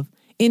and love,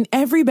 in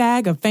every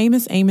bag of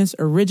Famous Amos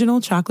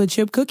original chocolate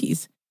chip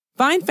cookies.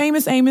 Find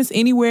Famous Amos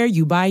anywhere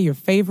you buy your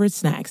favorite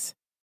snacks.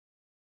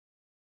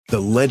 The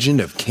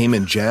legend of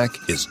Cayman Jack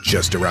is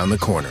just around the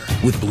corner.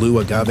 With blue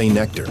agave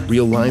nectar,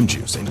 real lime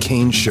juice, and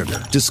cane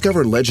sugar.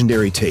 Discover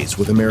legendary taste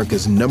with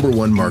America's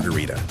 #1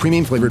 margarita.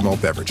 Premium flavored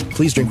malt beverage.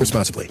 Please drink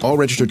responsibly. All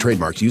registered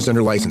trademarks used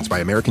under license by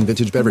American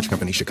Vintage Beverage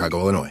Company,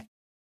 Chicago, Illinois.